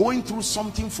can be going through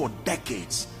something for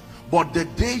decades, but the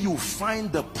day you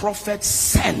find the prophet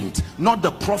sent, not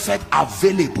the prophet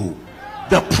available,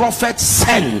 the prophet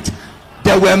sent.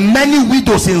 There were many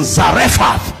widows in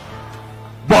Zarephath,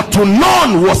 but to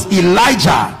none was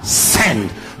Elijah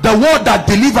sent. The word that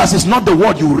delivers is not the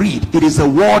word you read, it is the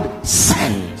word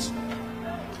sent.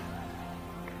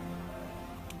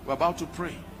 We're about to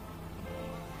pray.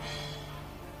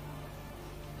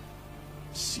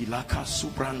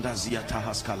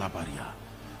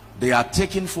 They are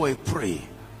taken for a prey,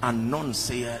 and none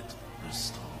saith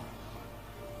restore.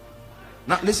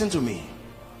 Now listen to me.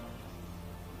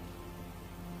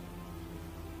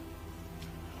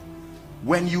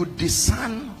 when you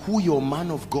discern who your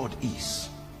man of God is,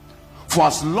 for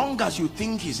as long as you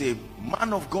think he's a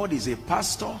man of God, is a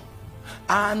pastor,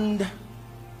 and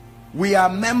we are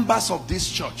members of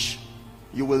this church,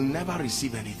 you will never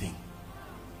receive anything.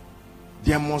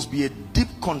 There must be a deep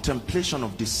contemplation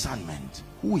of discernment.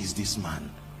 Who is this man?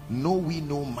 Know we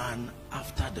no man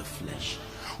after the flesh.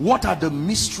 What are the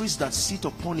mysteries that sit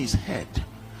upon his head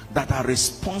that are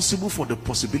responsible for the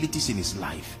possibilities in his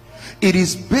life? It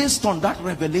is based on that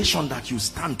revelation that you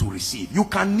stand to receive. You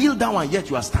can kneel down and yet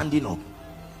you are standing up.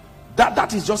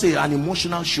 That is just an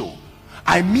emotional show.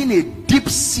 I mean a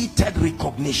deep-seated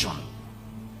recognition.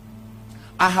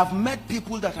 I have met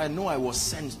people that I know I was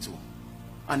sent to,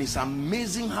 and it's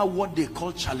amazing how what they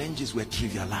call challenges were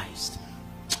trivialized.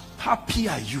 Happy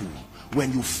are you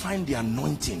when you find the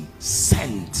anointing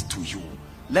sent to you.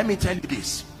 Let me tell you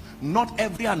this, not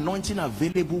every anointing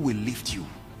available will lift you.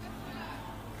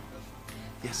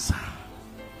 Yes, sir.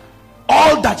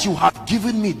 All that you have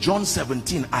given me, John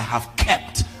 17, I have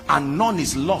kept, and none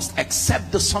is lost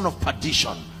except the son of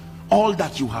perdition. All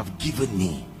that you have given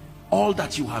me, all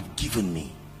that you have given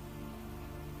me.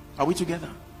 Are we together?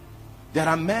 There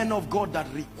are men of God that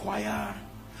require,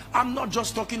 I'm not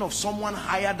just talking of someone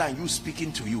higher than you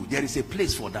speaking to you. There is a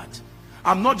place for that.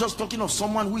 I'm not just talking of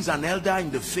someone who is an elder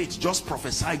in the faith just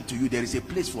prophesying to you. There is a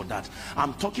place for that.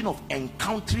 I'm talking of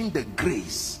encountering the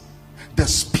grace, the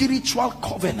spiritual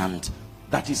covenant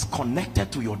that is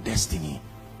connected to your destiny.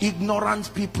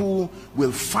 Ignorant people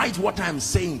will fight what I'm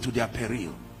saying to their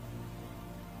peril.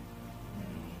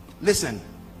 Listen,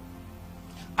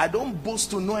 I don't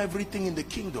boast to know everything in the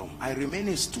kingdom. I remain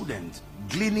a student,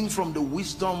 gleaning from the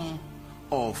wisdom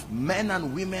of men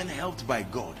and women helped by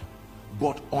God.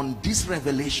 But on this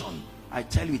revelation, I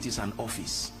tell you, it is an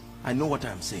office. I know what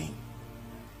I'm saying.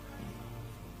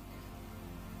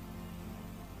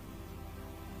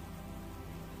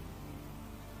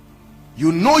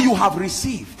 You know you have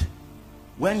received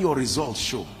when your results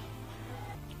show.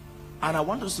 And I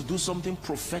want us to do something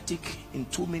prophetic in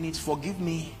 2 minutes. Forgive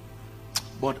me,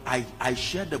 but I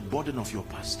share the burden of your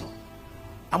pastor.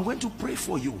 I'm going to pray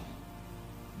for you,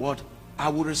 but I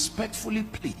will respectfully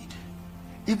plead,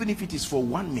 even if it is for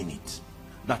 1 minute,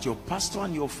 that your pastor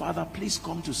and your father please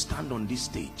come to stand on this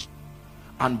stage,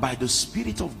 and by the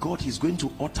Spirit of God he's going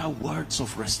to utter words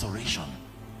of restoration.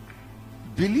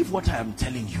 Believe what I am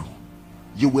telling you.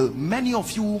 You will, many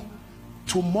of you,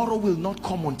 tomorrow will not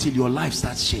come until your life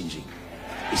starts changing.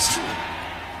 It's true.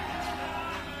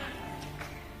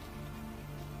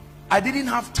 I didn't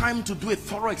have time to do a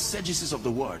thorough exegesis of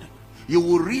the word. You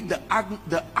will read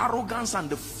the arrogance and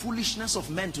the foolishness of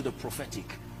men to the prophetic.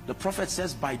 The prophet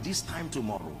says, by this time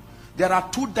tomorrow. There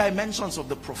are 2 dimensions of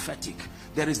the prophetic.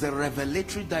 There is the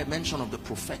revelatory dimension of the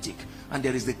prophetic, and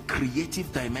there is the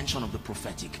creative dimension of the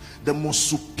prophetic. The most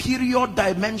superior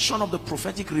dimension of the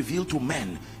prophetic revealed to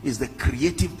men is the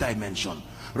creative dimension.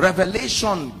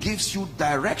 Revelation gives you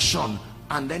direction,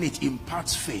 and then it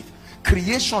imparts faith.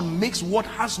 Creation makes what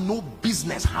has no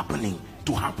business happening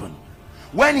to happen.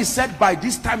 When he said by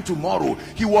this time tomorrow,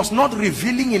 he was not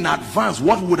revealing in advance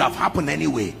what would have happened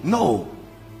anyway. No.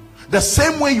 The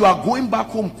same way you are going back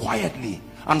home quietly,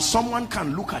 and someone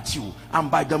can look at you,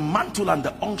 and by the mantle and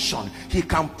the unction, he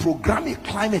can program a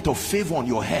climate of favor on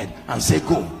your head and say,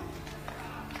 go.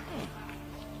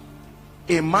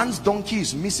 A man's donkey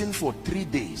is missing for 3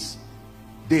 days.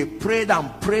 They prayed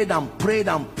and prayed and prayed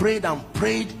and prayed and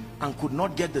prayed and could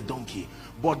not get the donkey.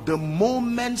 But the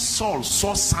moment Saul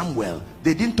saw Samuel,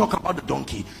 they didn't talk about the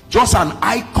donkey, just an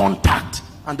eye contact,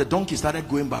 and the donkey started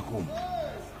going back home.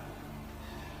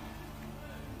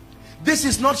 This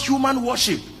is not human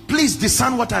worship. Please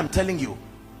discern what I'm telling you,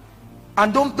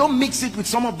 and don't mix it with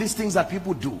some of these things that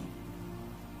people do.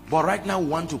 But right now we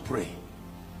want to pray.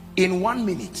 In 1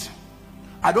 minute,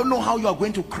 I don't know how you are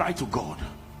going to cry to God,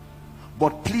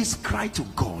 but please cry to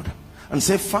God and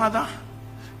say, Father,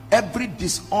 every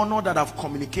dishonor that I've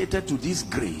communicated to this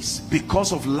grace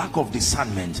because of lack of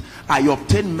discernment, I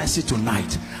obtain mercy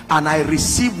tonight, and I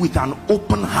receive with an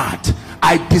open heart.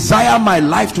 I desire my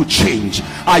life to change.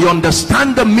 I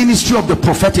understand the ministry of the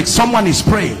prophetic. Someone is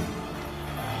praying.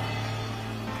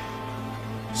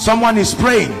 Someone is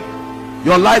praying.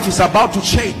 Your life is about to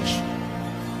change.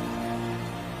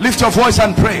 Lift your voice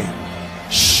and pray.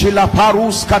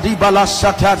 Shilaparus kadibala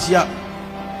shatazia.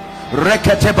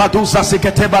 Rekete baduza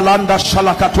sikete balanda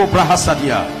shalakato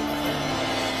brahasadia.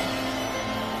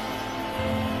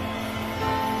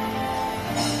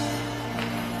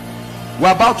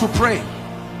 We're about to pray.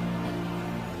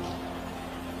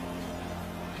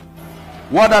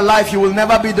 What a life. You will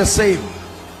never be the same.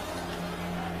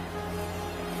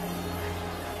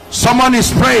 Someone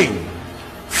is praying.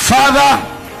 Father,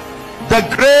 the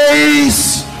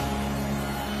grace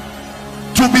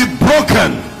to be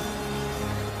broken,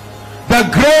 the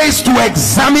grace to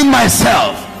examine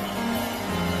myself,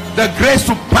 the grace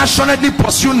to passionately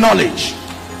pursue knowledge,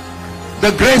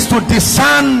 the grace to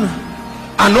discern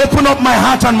and open up my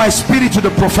heart and my spirit to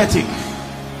the prophetic.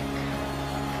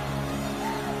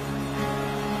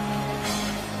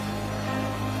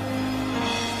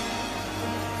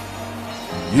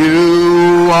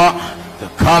 You are the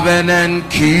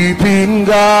covenant keeping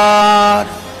God.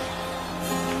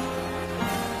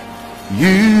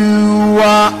 You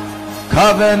are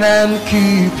covenant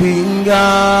keeping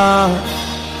God.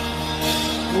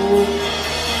 Oh,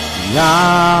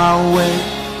 Yahweh,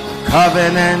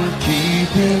 covenant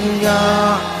keeping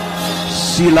God.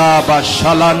 Sila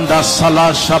bashalanda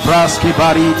salah shabraski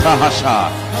barita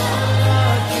hasha.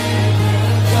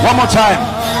 One more time.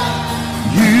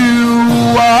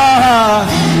 You are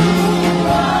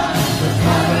the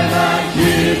covenant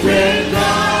keeping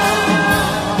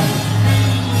God.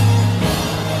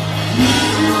 You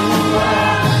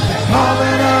are the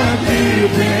covenant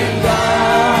keeping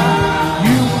God.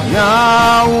 You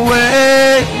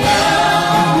Yahweh,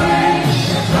 Yahweh,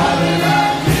 the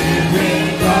covenant keeping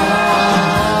God.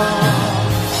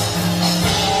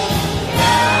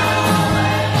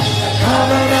 Yahweh, the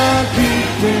covenant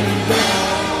keeping God.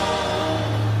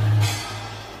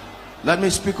 Let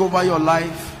me speak over your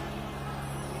life,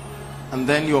 and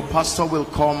then your pastor will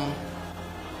come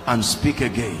and speak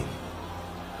again.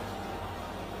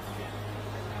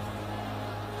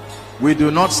 We do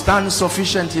not stand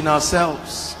sufficient in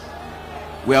ourselves.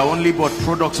 We are only but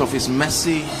products of his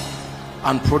mercy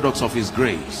and products of his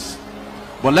grace.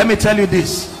 But let me tell you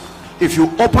this, if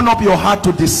you open up your heart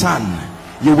to discern,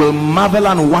 you will marvel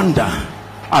and wonder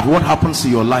at what happens to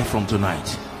your life from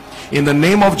tonight. In the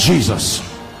name of Jesus,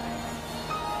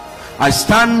 I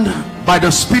stand by the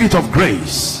Spirit of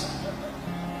grace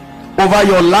over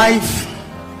your life,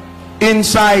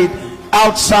 inside,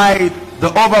 outside,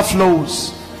 the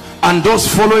overflows, and those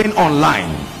following online.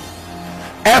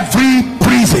 Every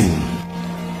prison,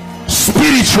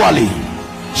 spiritually,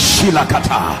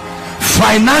 shilakata,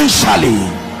 financially,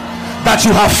 that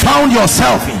you have found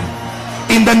yourself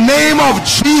in the name of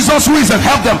Jesus, who is it?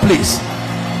 Help them please.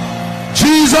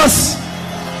 Jesus,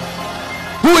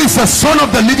 who is the Son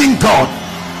of the living God,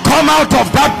 come out of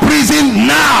that prison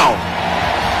now.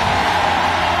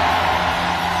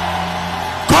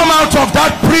 Come out of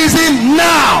that prison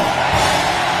now.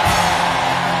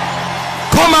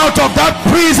 Come out of that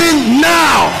prison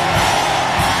now.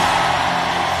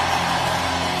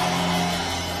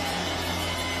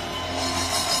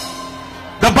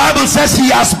 The Bible says he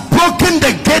has broken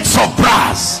the gates of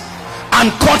brass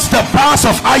and cut the bars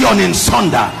of iron in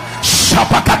sunder.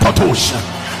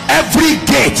 Every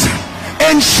gate,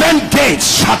 ancient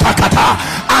gates,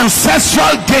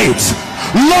 ancestral gates,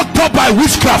 locked up by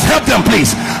witchcraft, help them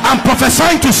please. I'm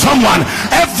prophesying to someone.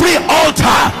 Every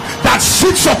altar that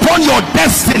sits upon your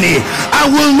destiny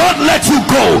and will not let you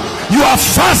go, you have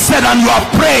fasted and you have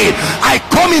prayed. I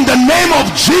come in the name of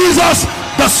Jesus,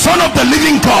 the Son of the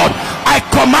living God. I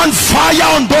command fire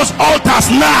on those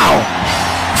altars now.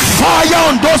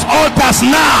 Fire on those altars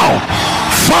now.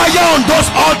 Fire on those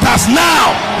altars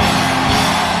now.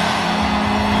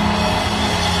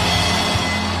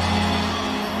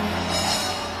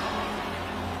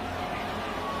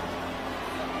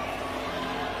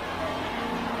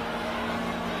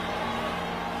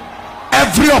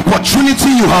 Every opportunity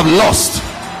you have lost,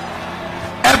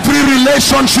 every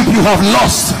relationship you have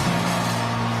lost,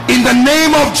 in the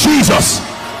name of Jesus,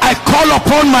 I call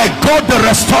upon my God, the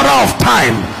restorer of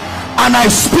time, and I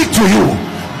speak to you.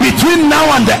 Between now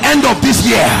and the end of this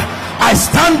year, I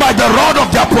stand by the rod of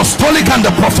the apostolic and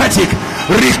the prophetic.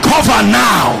 Recover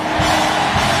now.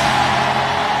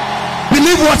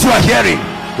 Believe what you are hearing.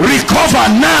 Recover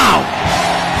now.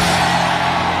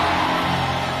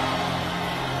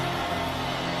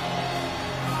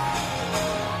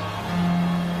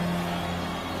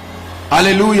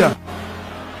 Hallelujah.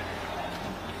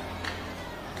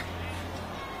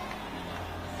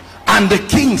 And the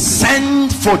king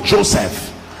sent for Joseph,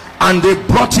 and they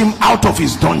brought him out of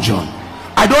his dungeon.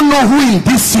 I don't know who in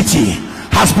this city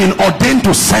has been ordained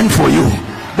to send for you,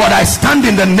 but I stand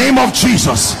in the name of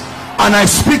Jesus and I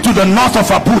speak to the north of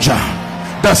Abuja,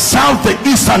 the south, the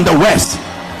east, and the west.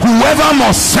 Whoever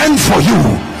must send for you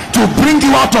to bring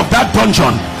you out of that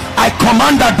dungeon, I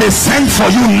command that they send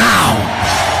for you now.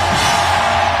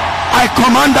 I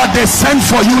command that they send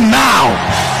for you now.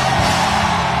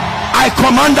 I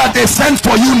command that they send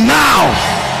for you now.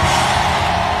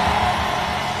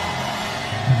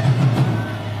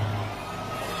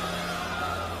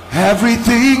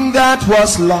 Everything that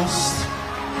was lost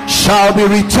shall be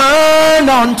returned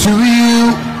unto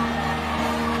you.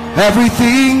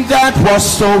 Everything that was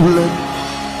stolen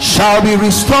shall be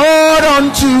restored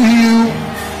unto you.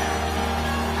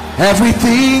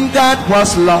 Everything that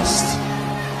was lost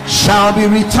shall be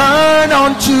returned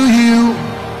unto you.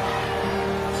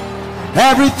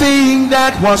 Everything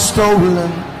that was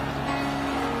stolen,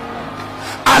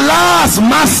 alas,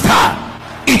 master,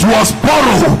 it was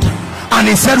borrowed. And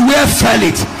he said, where fell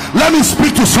it? Let me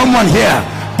speak to someone here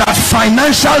that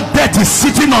financial debt is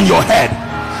sitting on your head,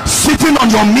 sitting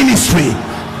on your ministry,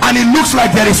 and it looks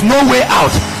like there is no way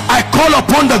out. I call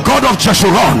upon the God of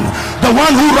Jeshurun, the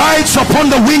one who rides upon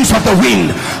the wings of the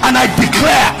wind, and I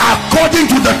declare,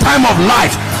 according to the time of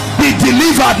life, be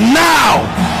delivered now.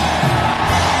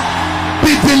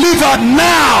 Be delivered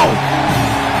now.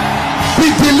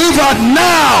 Be delivered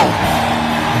now.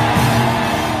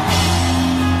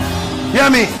 Hear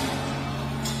me.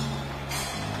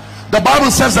 The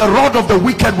Bible says the rod of the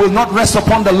wicked will not rest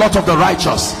upon the lot of the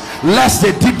righteous, lest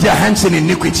they dip their hands in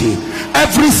iniquity.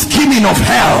 Every scheming of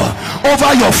hell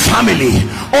over your family,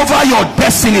 over your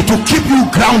destiny, to keep you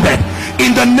grounded,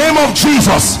 in the name of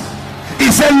Jesus,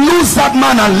 he said, loose that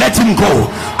man and let him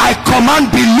go. I command,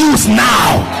 be loose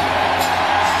now.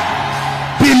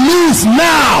 Be loose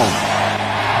now.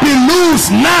 Be loose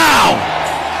now.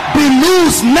 Be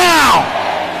loose now.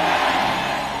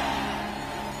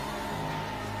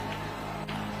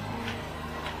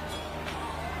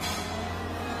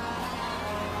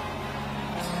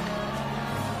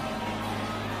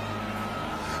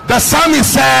 The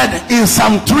psalmist said in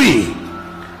Psalm 3,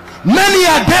 many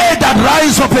are they that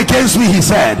rise up against me, he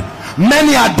said.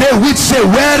 Many are they which say,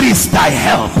 where is thy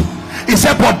help? He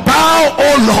said, but thou, O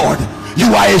Lord,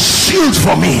 you are a shield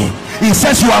for me. He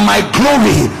says, you are my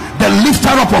glory, the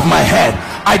lifter up of my head.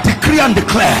 I decree and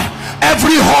declare,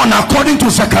 every horn, according to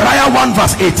Zechariah 1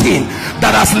 verse 18,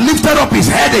 that has lifted up his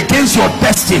head against your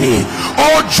destiny,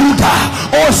 O Judah,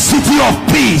 O city of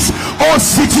peace, O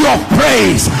city of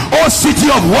praise, O city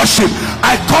of worship,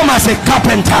 I come as a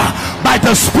carpenter by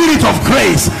the Spirit of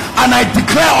grace, and I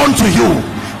declare unto you,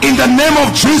 in the name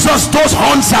of Jesus, those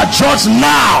horns are judged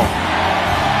now.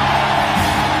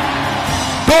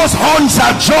 Those horns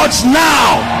are judged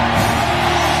now.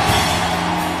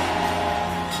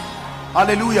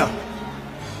 Hallelujah.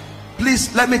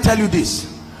 Please let me tell you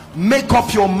this. Make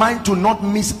up your mind to not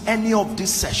miss any of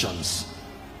these sessions.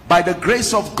 By the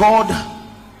grace of God,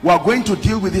 we are going to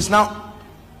deal with this now.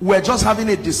 We're just having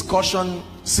a discussion.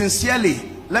 Sincerely,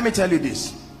 let me tell you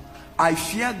this. I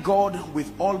fear God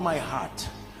with all my heart,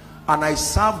 and I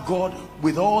serve God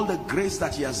with all the grace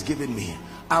that he has given me.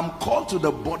 I'm called to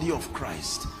the body of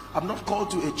Christ. I'm not called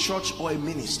to a church or a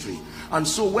ministry. And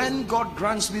so when God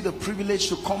grants me the privilege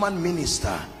to come and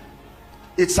minister,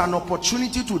 it's an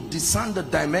opportunity to discern the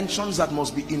dimensions that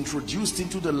must be introduced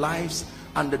into the lives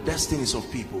and the destinies of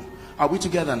people. Are we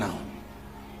together now?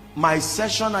 My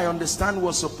session, I understand,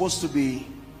 was supposed to be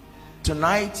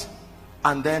tonight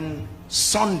and then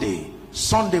Sunday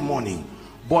morning.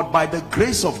 But by the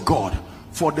grace of God,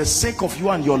 for the sake of you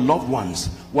and your loved ones,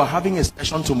 we're having a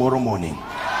session tomorrow morning.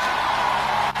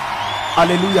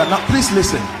 Hallelujah. Now please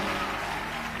listen.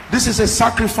 This is a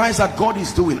sacrifice that God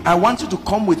is doing. I want you to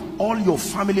come with all your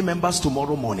family members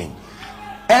tomorrow morning.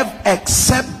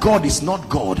 Except God is not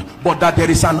God, but that there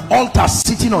is an altar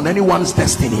sitting on anyone's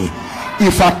destiny.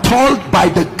 If at all, by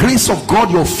the grace of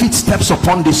God, your feet steps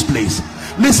upon this place.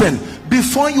 Listen,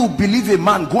 before you believe a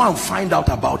man, go and find out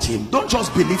about him. Don't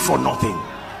just believe for nothing.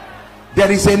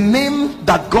 There is a name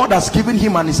that God has given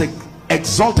him and is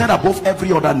exalted above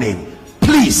every other name.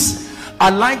 Please, I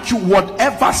like you,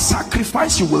 whatever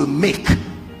sacrifice you will make,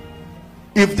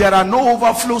 if there are no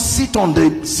overflows, sit on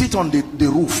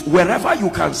the roof, wherever you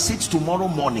can sit tomorrow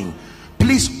morning.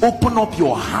 Please open up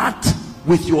your heart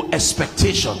with your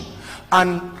expectation.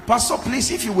 And Pastor,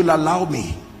 please, if you will allow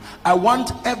me, I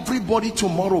want everybody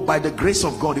tomorrow, by the grace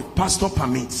of God, if Pastor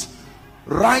permits,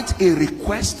 write a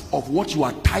request of what you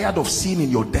are tired of seeing in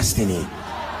your destiny.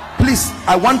 Please,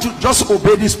 I want to just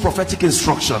obey this prophetic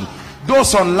instruction.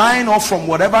 Those online or from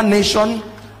whatever nation,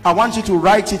 I want you to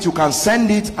write it. You can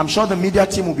send it. I'm sure the media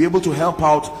team will be able to help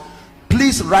out.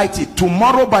 Please write it.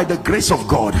 Tomorrow, by the grace of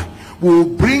God, we will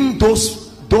bring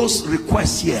those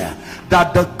requests here,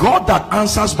 that the God that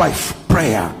answers by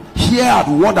prayer here at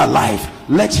Word Alive,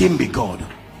 let him be God.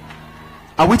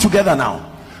 Are we together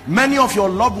now? Many of your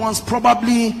loved ones,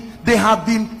 probably they have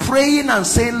been praying and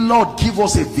saying, Lord, give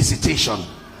us a visitation.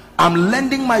 I'm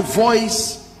lending my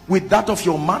voice with that of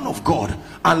your man of God,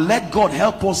 and let God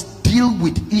help us deal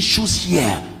with issues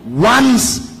here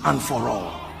once and for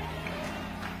all.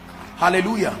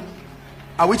 Hallelujah.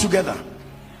 Are we together?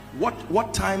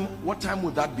 What time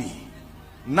would that be?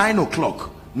 9 o'clock,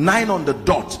 9 on the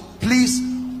dot. Please,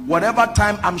 whatever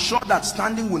time, I'm sure that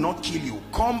standing will not kill you.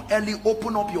 Come early,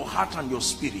 open up your heart and your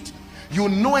spirit. You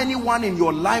know anyone in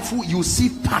your life who you see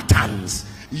patterns,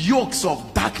 yokes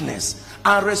of darkness,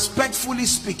 and respectfully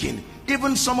speaking,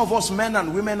 even some of us men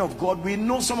and women of God, we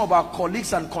know some of our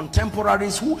colleagues and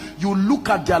contemporaries who you look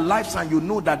at their lives and you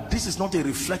know that this is not a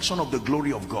reflection of the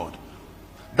glory of God.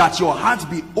 That your heart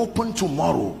be open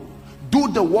tomorrow. Do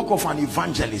the work of an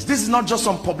evangelist. This is not just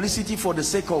some publicity for the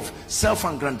sake of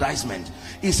self-aggrandizement.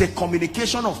 It's a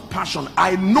communication of passion.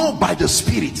 I know by the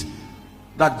Spirit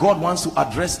that God wants to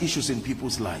address issues in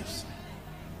people's lives.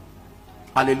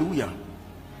 Hallelujah.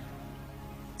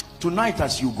 Tonight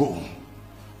as you go,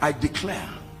 I declare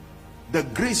the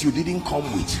grace you didn't come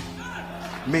with,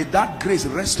 may that grace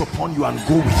rest upon you and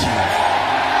go with you.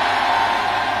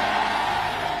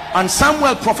 And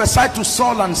Samuel prophesied to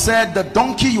Saul and said, the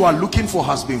donkey you are looking for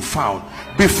has been found.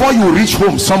 Before you reach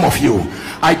home, some of you,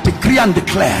 I decree and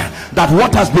declare that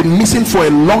what has been missing for a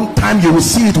long time, you will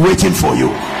see it waiting for you.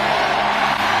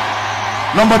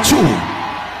 Number 2,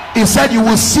 he said you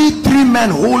will see 3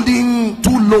 men holding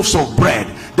 2 loaves of bread.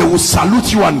 They will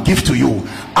salute you and give to you.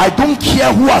 I don't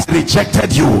care who has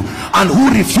rejected you and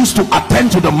who refused to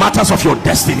attend to the matters of your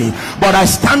destiny, but I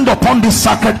stand upon this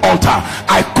sacred altar.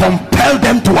 I compel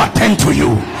them to attend to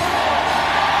you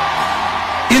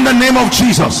in the name of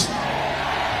Jesus.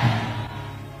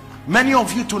 Many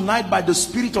of you tonight, by the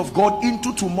Spirit of God,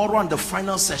 into tomorrow and the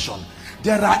final session,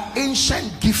 there are ancient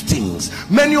giftings.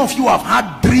 Many of you have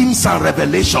had dreams and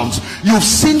revelations. You've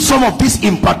seen some of these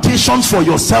impartations for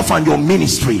yourself and your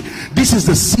ministry. This is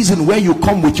the season where you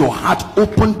come with your heart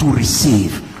open to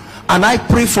receive. And I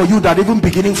pray for you that even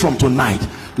beginning from tonight,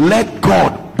 let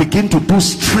God begin to do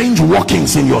strange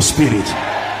workings in your spirit.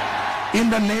 In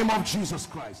the name of Jesus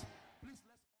Christ.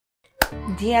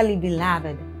 Dearly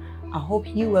beloved, I hope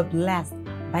you were blessed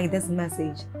by this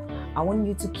message. I want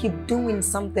you to keep doing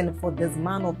something for this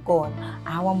man of God,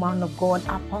 our man of God,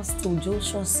 Apostle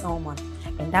Joshua Selman.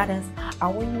 And that is, I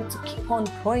want you to keep on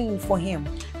praying for him,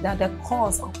 that the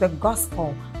cause of the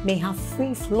gospel may have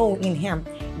free flow in him,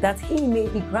 that he may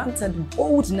be granted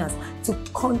boldness to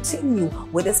continue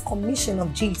with this commission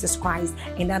of Jesus Christ,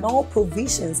 and that all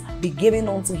provisions be given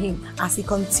unto him as he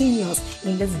continues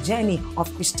in this journey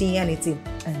of Christianity.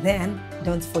 And then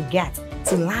don't forget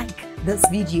to like this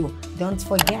video. Don't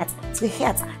forget to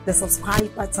hit the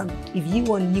subscribe button if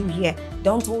you are new here.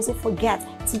 Don't also forget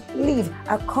to leave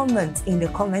a comment in the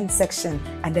comment section,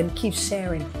 and then keep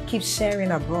sharing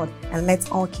abroad, and let's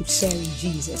all keep sharing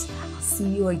Jesus. I'll see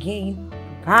you again.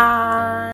 Bye.